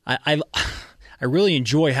really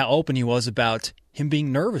enjoy how open he was about him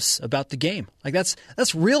being nervous about the game. Like that's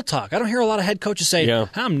real talk. I don't hear a lot of head coaches say,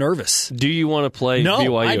 I'm nervous. Do you want to play no,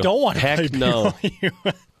 BYU? I don't want to play BYU.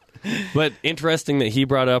 No. But interesting that he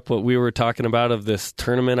brought up what we were talking about of this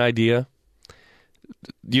tournament idea.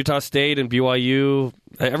 Utah State and BYU,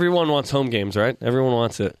 everyone wants home games, right? Everyone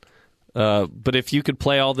wants it. But if you could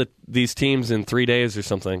play all these teams in 3 days or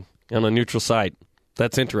something on a neutral site,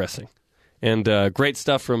 that's interesting. And great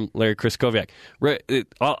stuff from Larry Kraskowiak.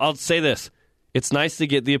 I'll say this. It's nice to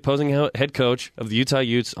get the opposing head coach of the Utah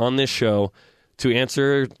Utes on this show to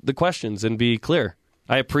answer the questions and be clear.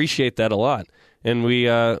 I appreciate that a lot. And we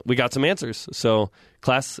got some answers. So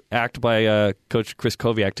class act by Coach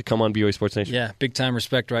Kraskowiak to come on BYU Sports Nation. Yeah, big time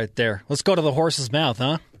respect right there. Let's go to the horse's mouth,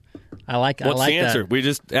 huh? What's the answer? That. We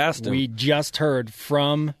just asked him. We just heard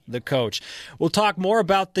from the coach. We'll talk more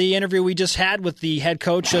about the interview we just had with the head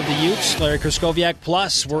coach of the Utes, Larry Kraskowiak.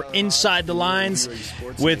 Plus, we're inside the lines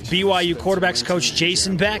with BYU quarterbacks coach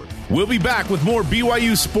Jason Beck. We'll be back with more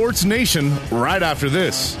BYU Sports Nation right after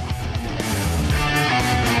this.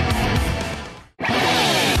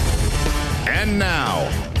 And now,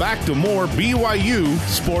 back to more BYU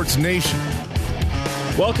Sports Nation.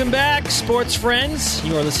 Welcome back, sports friends.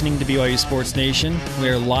 You are listening to BYU Sports Nation. We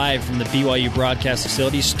are live from the BYU Broadcast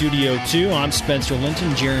Facility, Studio 2. I'm Spencer Linton.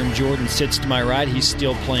 Jerem Jordan sits to my right. He's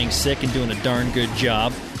still playing sick and doing a darn good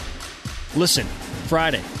job. Listen,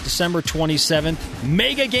 Friday, December 27th,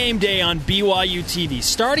 mega game day on BYU TV.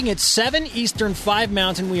 Starting at 7 Eastern, 5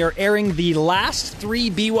 Mountain, we are airing the last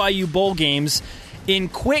 3 BYU Bowl games in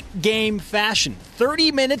quick game fashion.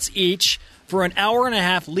 30 minutes each for an hour and a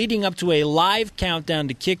half leading up to a live countdown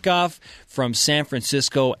to kickoff from San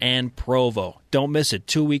Francisco and Provo. Don't miss it.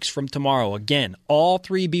 2 weeks from tomorrow. Again, all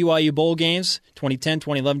 3 BYU Bowl games, 2010,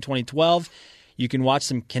 2011, 2012. You can watch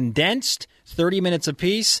them condensed, 30 minutes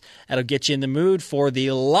apiece. That'll get you in the mood for the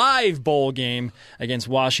live bowl game against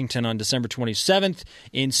Washington on December 27th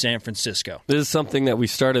in San Francisco. This is something that we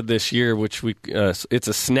started this year, which it's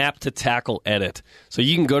a snap-to-tackle edit. So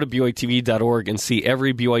you can go to BYUtv.org and see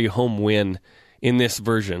every BYU home win in this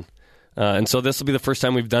version. And so this will be the first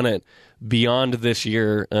time we've done it beyond this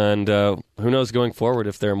year, and who knows going forward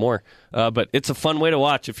if there are more. But it's a fun way to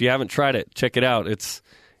watch. If you haven't tried it, check it out.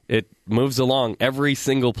 It moves along every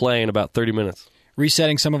single play in about 30 minutes.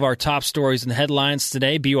 Resetting some of our top stories and headlines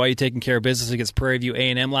today. BYU taking care of business against Prairie View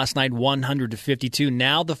A&M last night, 100-52.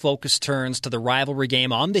 Now the focus turns to the rivalry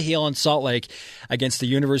game on the Hill in Salt Lake against the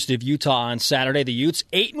University of Utah on Saturday. The Utes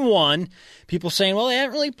 8-1. People saying, well, they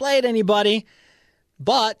haven't really played anybody,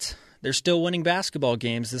 but they're still winning basketball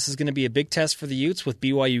games. This is going to be a big test for the Utes with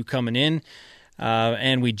BYU coming in.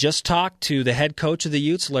 And we just talked to the head coach of the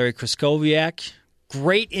Utes, Larry Kraskowiak.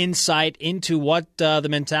 Great insight into what the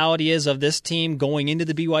mentality is of this team going into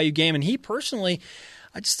the BYU game. And he personally,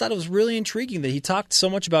 I just thought it was really intriguing that he talked so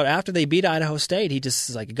much about after they beat Idaho State. He just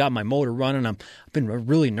is like, got my motor running. I've been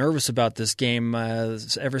really nervous about this game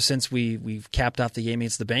ever since we've capped off the game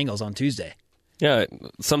against the Bengals on Tuesday. Yeah,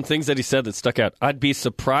 some things that he said that stuck out. I'd be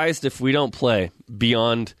surprised if we don't play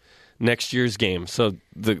beyond next year's game. So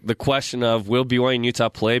the question of will BYU and Utah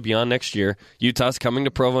play beyond next year? Utah's coming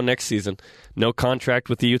to Provo next season. No contract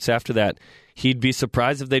with the Utes after that. He'd be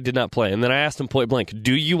surprised if they did not play. And then I asked him point blank,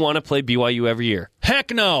 do you want to play BYU every year?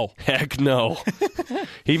 Heck no. Heck no.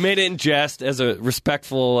 He made it in jest as a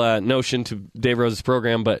respectful notion to Dave Rose's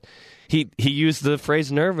program, but he used the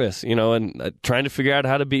phrase nervous, and trying to figure out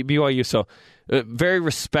how to beat BYU. So very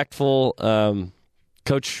respectful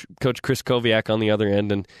Coach Chris Koviak on the other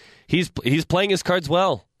end, and he's playing his cards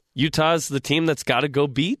well. Utah's the team that's got to go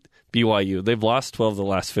beat BYU. They've lost 12 of the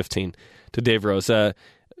last 15 to Dave Rose.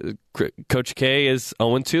 Coach K is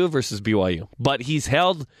 0-2 versus BYU, but he's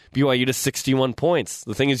held BYU to 61 points.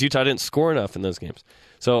 The thing is, Utah didn't score enough in those games.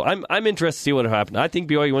 So I'm interested to see what happened. I think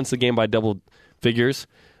BYU wins the game by double figures,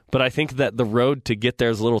 but I think that the road to get there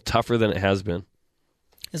is a little tougher than it has been.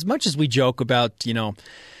 As much as we joke about, the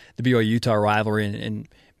BYU-Utah rivalry and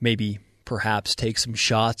maybe perhaps take some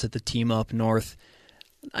shots at the team up north,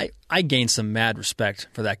 I gained some mad respect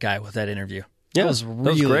for that guy with that interview. Yeah, that was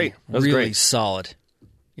great. That was really great. Solid.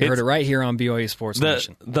 You heard it right here on BYU Sports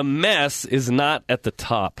Nation. The mess is not at the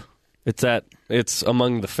top. It's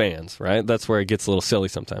among the fans, right? That's where it gets a little silly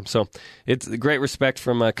sometimes. So it's great respect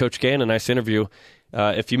from Coach K and a nice interview.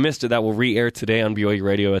 If you missed it, that will re-air today on BYU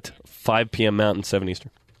Radio at 5 p.m. Mountain, 7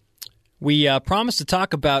 Eastern. We promised to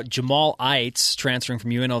talk about Jamal Eitz transferring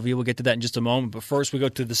from UNLV. We'll get to that in just a moment. But first, we go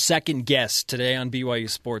to the second guest today on BYU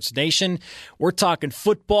Sports Nation. We're talking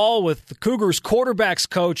football with the Cougars quarterbacks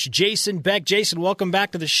coach, Jason Beck. Jason, welcome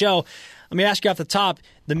back to the show. Let me ask you off the top.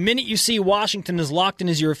 The minute you see Washington is locked in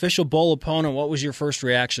as your official bowl opponent, what was your first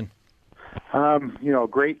reaction?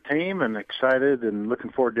 Great team and excited and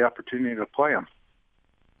looking forward to the opportunity to play them.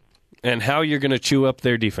 And how you're going to chew up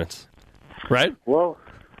their defense, right? Well,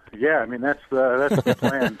 yeah, that's the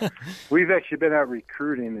plan. We've actually been out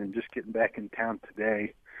recruiting and just getting back in town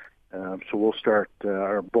today. So we'll start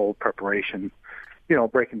our bowl preparation,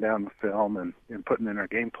 breaking down the film and putting in our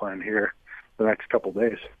game plan here the next couple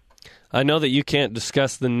days. I know that you can't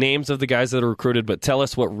discuss the names of the guys that are recruited, but tell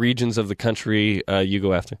us what regions of the country you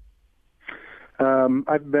go after.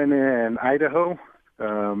 I've been in Idaho,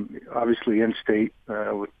 obviously in-state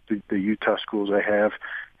with the Utah schools I have,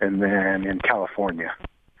 and then in California.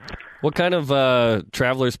 What kind of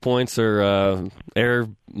traveler's points or air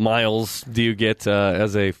miles do you get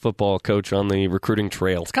as a football coach on the recruiting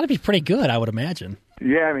trail? It's got to be pretty good, I would imagine.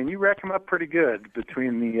 Yeah, you rack them up pretty good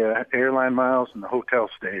between the airline miles and the hotel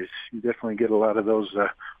stays. You definitely get a lot of those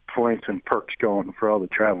points and perks going for all the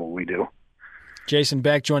travel we do. Jason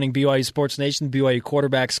Beck joining BYU Sports Nation, BYU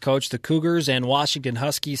quarterbacks coach. The Cougars and Washington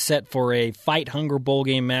Huskies set for a Fight Hunger Bowl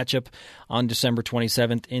game matchup on December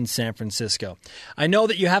 27th in San Francisco. I know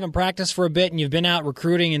that you haven't practiced for a bit and you've been out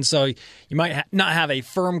recruiting, and so you might not have a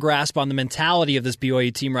firm grasp on the mentality of this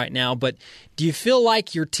BYU team right now, but do you feel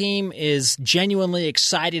like your team is genuinely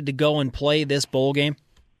excited to go and play this bowl game?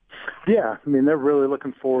 Yeah, they're really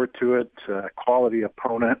looking forward to it. Quality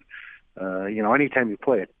opponent. Anytime you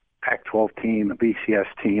play it, Pac-12 team, a BCS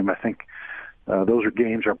team, I think those are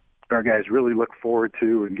games our guys really look forward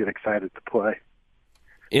to and get excited to play.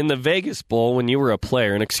 In the Vegas Bowl, when you were a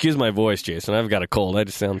player, and excuse my voice, Jason, I've got a cold. I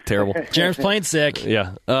just sound terrible. Jerem's playing sick.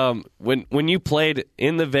 Yeah. When you played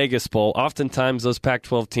in the Vegas Bowl, oftentimes those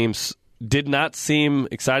Pac-12 teams did not seem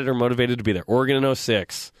excited or motivated to be there. Oregon in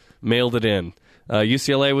 2006 mailed it in.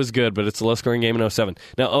 UCLA was good, but it's a low-scoring game in 2007.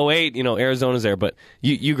 Now, 2008, Arizona's there, but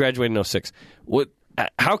you graduated in 2006.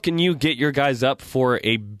 How can you get your guys up for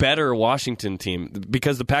a better Washington team?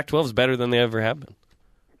 Because the Pac-12 is better than they ever have been.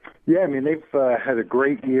 Yeah, they've had a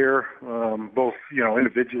great year, both,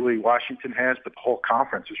 individually Washington has, but the whole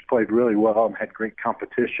conference has played really well and had great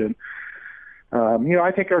competition.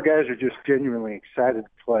 I think our guys are just genuinely excited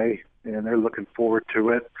to play, and they're looking forward to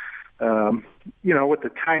it. With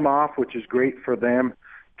the time off, which is great for them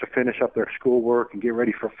to finish up their schoolwork and get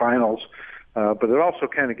ready for finals, but it also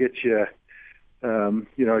kind of gets you,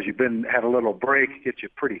 as you've had a little break, it gets you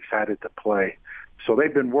pretty excited to play. So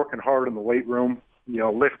they've been working hard in the weight room,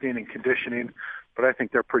 lifting and conditioning, but I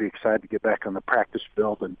think they're pretty excited to get back on the practice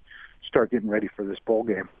field and start getting ready for this bowl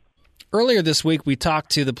game. Earlier this week, we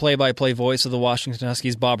talked to the play-by-play voice of the Washington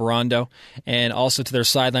Huskies, Bob Rondo, and also to their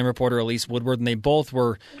sideline reporter, Elise Woodward, and they both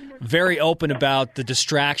were very open about the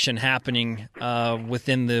distraction happening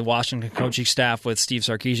within the Washington coaching staff with Steve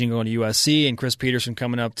Sarkisian going to USC and Chris Peterson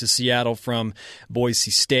coming up to Seattle from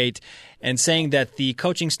Boise State, and saying that the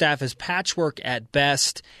coaching staff is patchwork at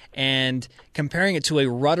best and comparing it to a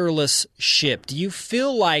rudderless ship. Do you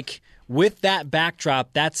feel like with that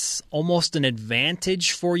backdrop, that's almost an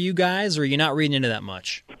advantage for you guys, or are you not reading into that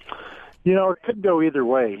much? It could go either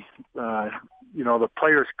way. the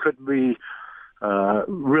players could be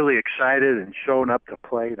really excited and showing up to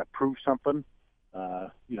play to prove something.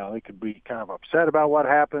 They could be kind of upset about what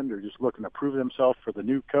happened or just looking to prove themselves for the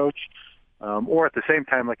new coach. Or at the same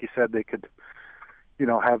time, like you said, they could,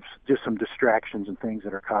 have just some distractions and things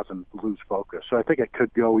that are causing them to lose focus. So I think it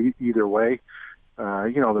could go either way.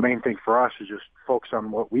 The main thing for us is just focus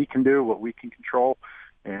on what we can do, what we can control,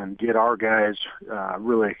 and get our guys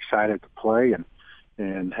really excited to play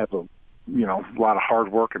and have a lot of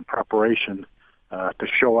hard work and preparation to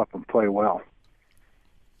show up and play well.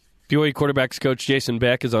 BYU quarterbacks coach Jason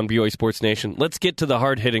Beck is on BYU Sports Nation. Let's get to the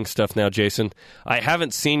hard-hitting stuff now, Jason. I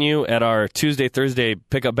haven't seen you at our Tuesday, Thursday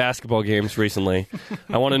pickup basketball games recently.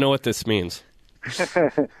 I want to know what this means.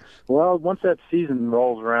 Well, once that season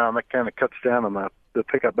rolls around, that kind of cuts down on the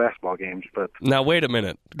pickup basketball games. But now, wait a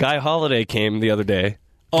minute. Guy Holiday came the other day.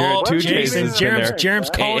 Oh, Jason, Jerem's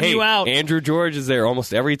calling you out. Andrew George is there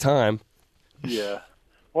almost every time. Yeah.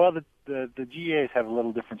 Well, the GAs have a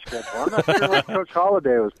little different schedule. I'm not sure what Coach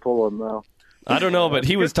Holiday was pulling, though. I don't know, but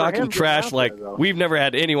he was talking trash like we've never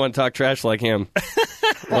had anyone talk trash like him.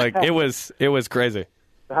 It was crazy.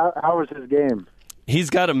 How was his game? He's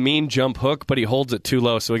got a mean jump hook, but he holds it too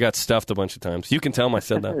low, so he got stuffed a bunch of times. You can tell him I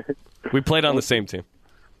said that. We played on the same team.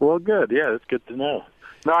 Well, good. Yeah, that's good to know.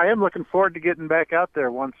 No, I am looking forward to getting back out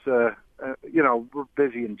there once, we're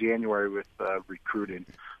busy in January with recruiting.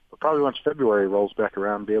 But probably once February rolls back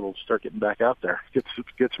around, be able to start getting back out there. Get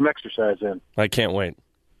some exercise in. I can't wait.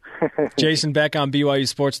 Jason Beck on BYU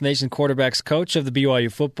Sports Nation, quarterbacks coach of the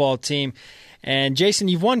BYU football team. And Jason,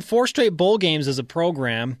 you've won 4 straight bowl games as a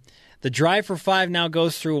program. The Drive for 5 now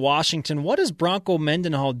goes through Washington. What is Bronco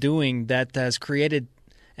Mendenhall doing that has created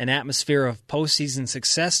an atmosphere of postseason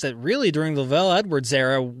success that really during the Lavelle Edwards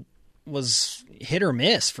era was hit or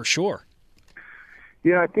miss for sure?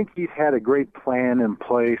 I think he's had a great plan in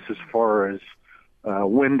place as far as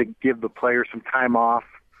when to give the players some time off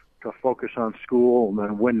to focus on school and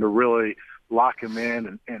then when to really lock them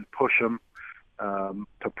in and push them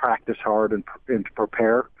to practice hard and to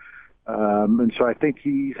prepare. And so I think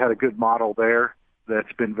he's had a good model there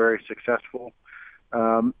that's been very successful.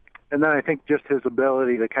 And then I think just his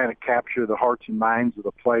ability to kind of capture the hearts and minds of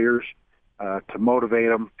the players, to motivate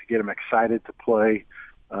them, to get them excited to play,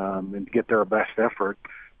 and to get their best effort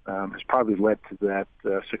has probably led to that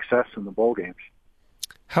success in the bowl games.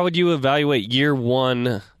 How would you evaluate year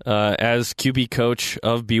one as QB coach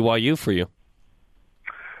of BYU for you?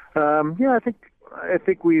 I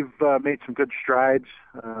think we've made some good strides.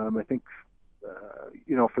 I think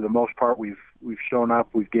for the most part we've shown up.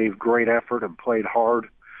 We've gave great effort and played hard.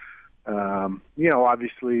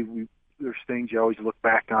 Obviously there's things you always look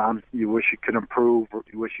back on. You wish you could improve, or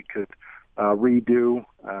you wish you could redo.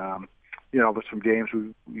 There's some games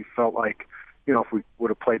we felt like, if we would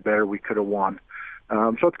have played better, we could have won.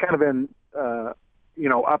 So it's kind of been,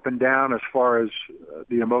 up and down as far as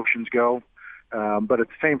the emotions go. But at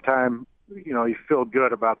the same time, you feel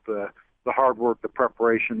good about the hard work, the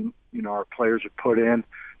preparation, our players have put in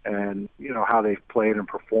and, how they've played and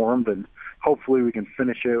performed. And hopefully we can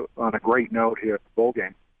finish it on a great note here at the bowl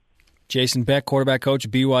game. Jason Beck, quarterback coach,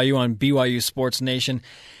 BYU on BYU Sports Nation.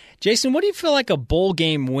 Jason, what do you feel like a bowl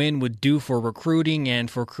game win would do for recruiting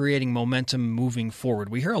and for creating momentum moving forward?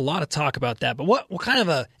 We hear a lot of talk about that, but what kind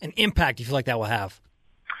of an impact do you feel like that will have?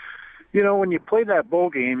 When you play that bowl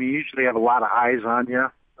game, you usually have a lot of eyes on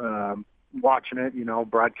you, watching it,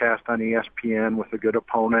 broadcast on ESPN with a good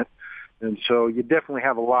opponent. And so you definitely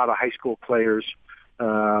have a lot of high school players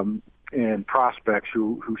and prospects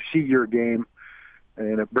who see your game,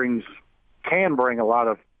 and it can bring a lot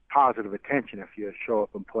of positive attention if you show up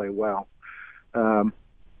and play well.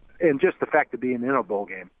 And just the fact of being in a bowl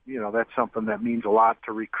game, that's something that means a lot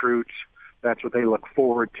to recruits. That's what they look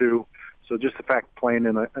forward to. So just the fact of playing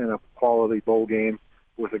in a quality bowl game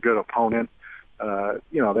with a good opponent,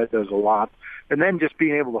 that does a lot. And then just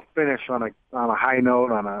being able to finish on a high note,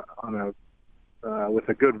 with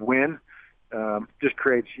a good win, just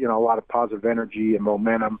creates a lot of positive energy and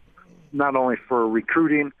momentum, not only for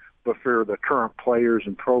recruiting but for the current players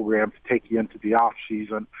and program to take you into the off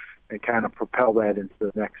season and kind of propel that into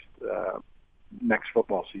the next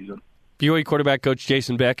football season. BYU quarterback coach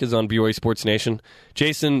Jason Beck is on BYU Sports Nation.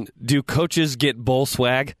 Jason, do coaches get bowl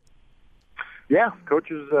swag? Yeah,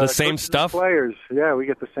 coaches. The same stuff? Players, yeah, we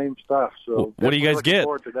get the same stuff. So what do you guys get?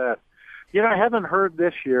 Forward to that. I haven't heard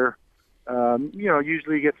this year.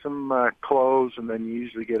 Usually you get some clothes, and then you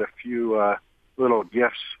usually get a few little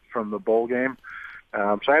gifts from the bowl game.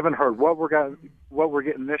 So I haven't heard what we're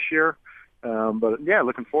getting this year, but yeah,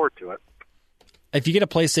 looking forward to it. If you get a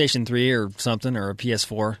PlayStation 3 or something, or a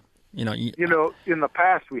PS4, You know, in the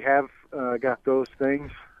past we have got those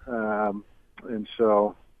things, and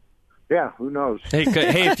so. Yeah, who knows? Hey,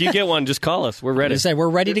 if you get one, just call us. We're ready. We're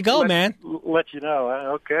ready to go, man. Let you know.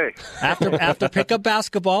 Okay. After pickup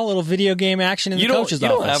basketball, a little video game action in the coach's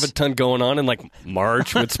office. You don't have a ton going on in like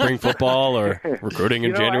March with spring football or recruiting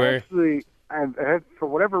in January? Actually, for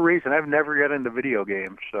whatever reason, I've never got into video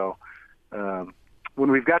games. So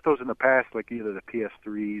when we've got those in the past, like either the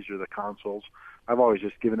PS3s or the consoles, I've always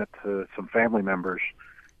just given it to some family members.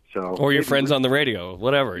 Or your friends on the radio,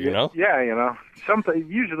 whatever, you know? Yeah, something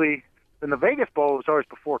usually. And the Vegas Bowl was always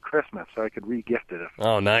before Christmas, so I could re-gift it.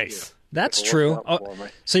 Oh, nice. That's true.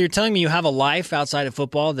 So you're telling me you have a life outside of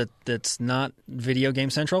football that's not video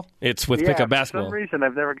game central? It's with pickup basketball. For some reason,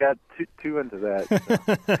 I've never got too into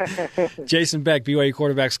that. So. Jason Beck, BYU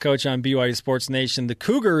quarterbacks coach on BYU Sports Nation. The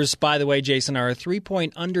Cougars, by the way, Jason, are a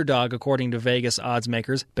 3-point underdog according to Vegas odds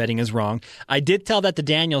makers. Betting is wrong. I did tell that to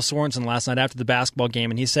Daniel Sorensen last night after the basketball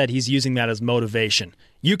game, and he said he's using that as motivation.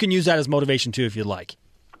 You can use that as motivation, too, if you'd like.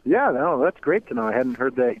 Yeah, no, that's great to know. I hadn't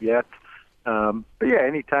heard that yet. But yeah,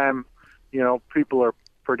 anytime, people are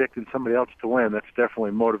predicting somebody else to win, that's definitely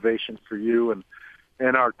motivation for you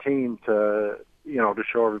and our team to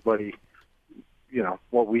show everybody,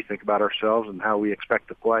 what we think about ourselves and how we expect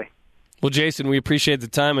to play. Well, Jason, we appreciate the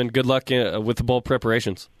time and good luck with the bowl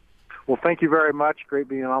preparations. Well, thank you very much. Great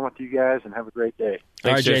being on with you guys, and have a great day. Thanks,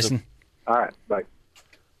 all right, Jason. All right, bye.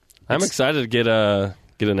 I'm excited to get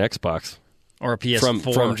an Xbox. Or a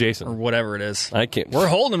PS4 from Jason. Or whatever it is. I can't. We're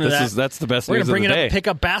holding him to that. That's the best news of the day. We're going to bring it up, pick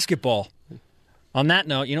up basketball. On that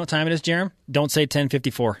note, you know what time it is, Jerem? Don't say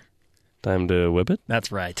 10:54. Time to whip it?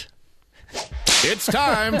 That's right. It's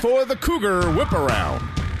time for the Cougar Whip Around.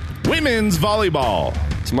 Women's volleyball.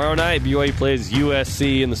 Tomorrow night, BYU plays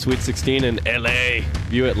USC in the Sweet 16 in L.A.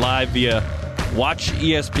 View it live via Watch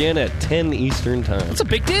ESPN at 10 Eastern Time. That's a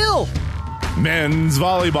big deal. Men's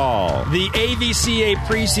volleyball. The AVCA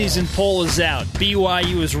preseason poll is out.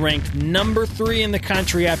 BYU is ranked number 3 in the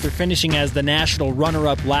country after finishing as the national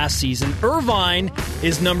runner-up last season. Irvine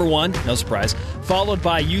is number 1, no surprise, followed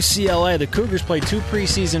by UCLA. The Cougars played 2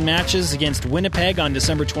 preseason matches against Winnipeg on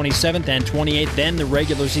December 27th and 28th. Then the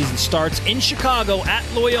regular season starts in Chicago at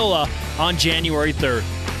Loyola on January 3rd.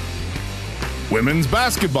 Women's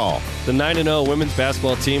basketball. The 9-0 women's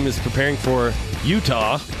basketball team is preparing for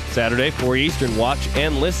Utah Saturday, 4 Eastern. Watch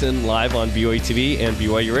and listen live on BYU TV and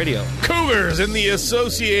BYU Radio. Cougars in the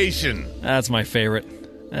association. That's my favorite.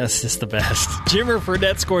 That's just the best. Jimmer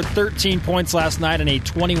Fredette scored 13 points last night in a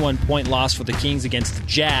 21-point loss for the Kings against the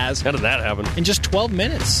Jazz. How did that happen? In just 12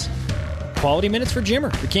 minutes. Quality minutes for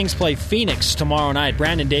Jimmer. The Kings play Phoenix tomorrow night.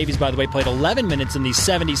 Brandon Davies, by the way, played 11 minutes in the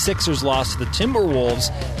 76ers loss to the Timberwolves.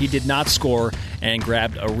 He did not score and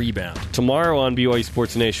grabbed a rebound. Tomorrow on BYU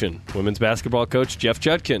Sports Nation, women's basketball coach Jeff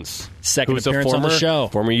Judkins. Second appearance on the show.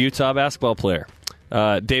 Former Utah basketball player.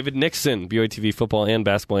 David Nixon, BYU TV football and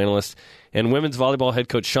basketball analyst. And women's volleyball head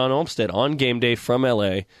coach Sean Olmstead on game day from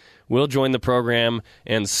L.A. will join the program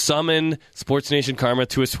and summon Sports Nation Karma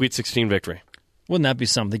to a Sweet 16 victory. Wouldn't that be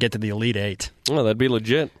something to get to the Elite Eight? Oh, that'd be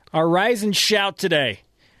legit. Our Rise and Shout today.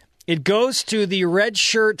 It goes to the red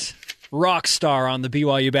shirt rock star on the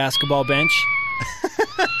BYU basketball bench,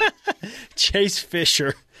 Chase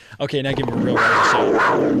Fisher. Okay, now give him a real rise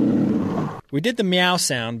and shout. We did the meow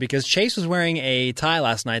sound because Chase was wearing a tie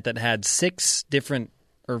last night that had 6 different,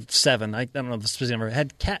 or 7, I don't know the specific number,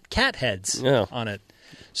 had cat heads on it.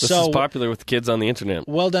 This is popular with the kids on the internet.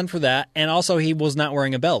 Well done for that. And also he was not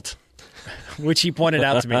wearing a belt. Which he pointed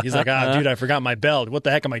out to me. He's like, dude, I forgot my belt. What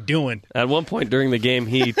the heck am I doing? At one point during the game,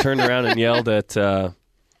 he turned around and yelled at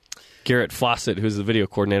Garrett Fawcett, who's the video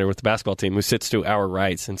coordinator with the basketball team, who sits to our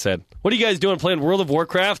rights, and said, "What are you guys doing, playing World of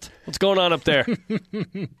Warcraft? What's going on up there?"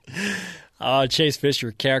 Chase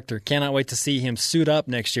Fisher, character. Cannot wait to see him suit up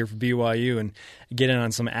next year for BYU and get in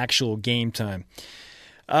on some actual game time.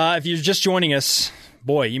 If you're just joining us,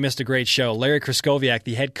 boy, you missed a great show. Larry Kraskowiak,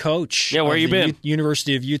 the head coach of the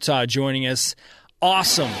University of Utah, joining us.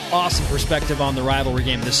 Awesome perspective on the rivalry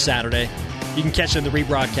game this Saturday. You can catch it in the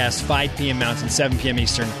rebroadcast, 5 p.m. Mountain, 7 p.m.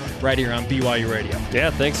 Eastern, right here on BYU Radio.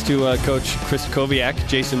 Yeah, thanks to Coach Kraskowiak,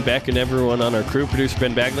 Jason Beck, and everyone on our crew. Producer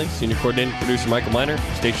Ben Bagley, senior coordinator producer Michael Miner,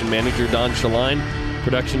 station manager Don Shaline,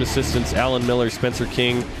 production assistants Alan Miller, Spencer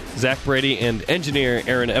King, Zach Brady, and engineer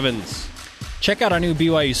Aaron Evans. Check out our new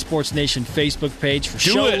BYU Sports Nation Facebook page for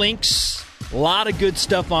show links. A lot of good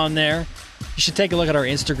stuff on there. You should take a look at our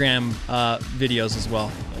Instagram videos as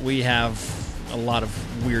well. We have a lot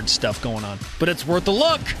of weird stuff going on, but it's worth a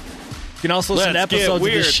look. You can also listen to episodes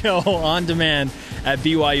of the show on demand at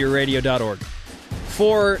BYURadio.org.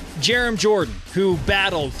 For Jarom Jordan, who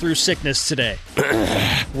battled through sickness today.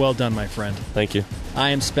 Well done, my friend. Thank you. I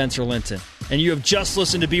am Spencer Linton, and you have just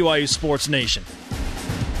listened to BYU Sports Nation.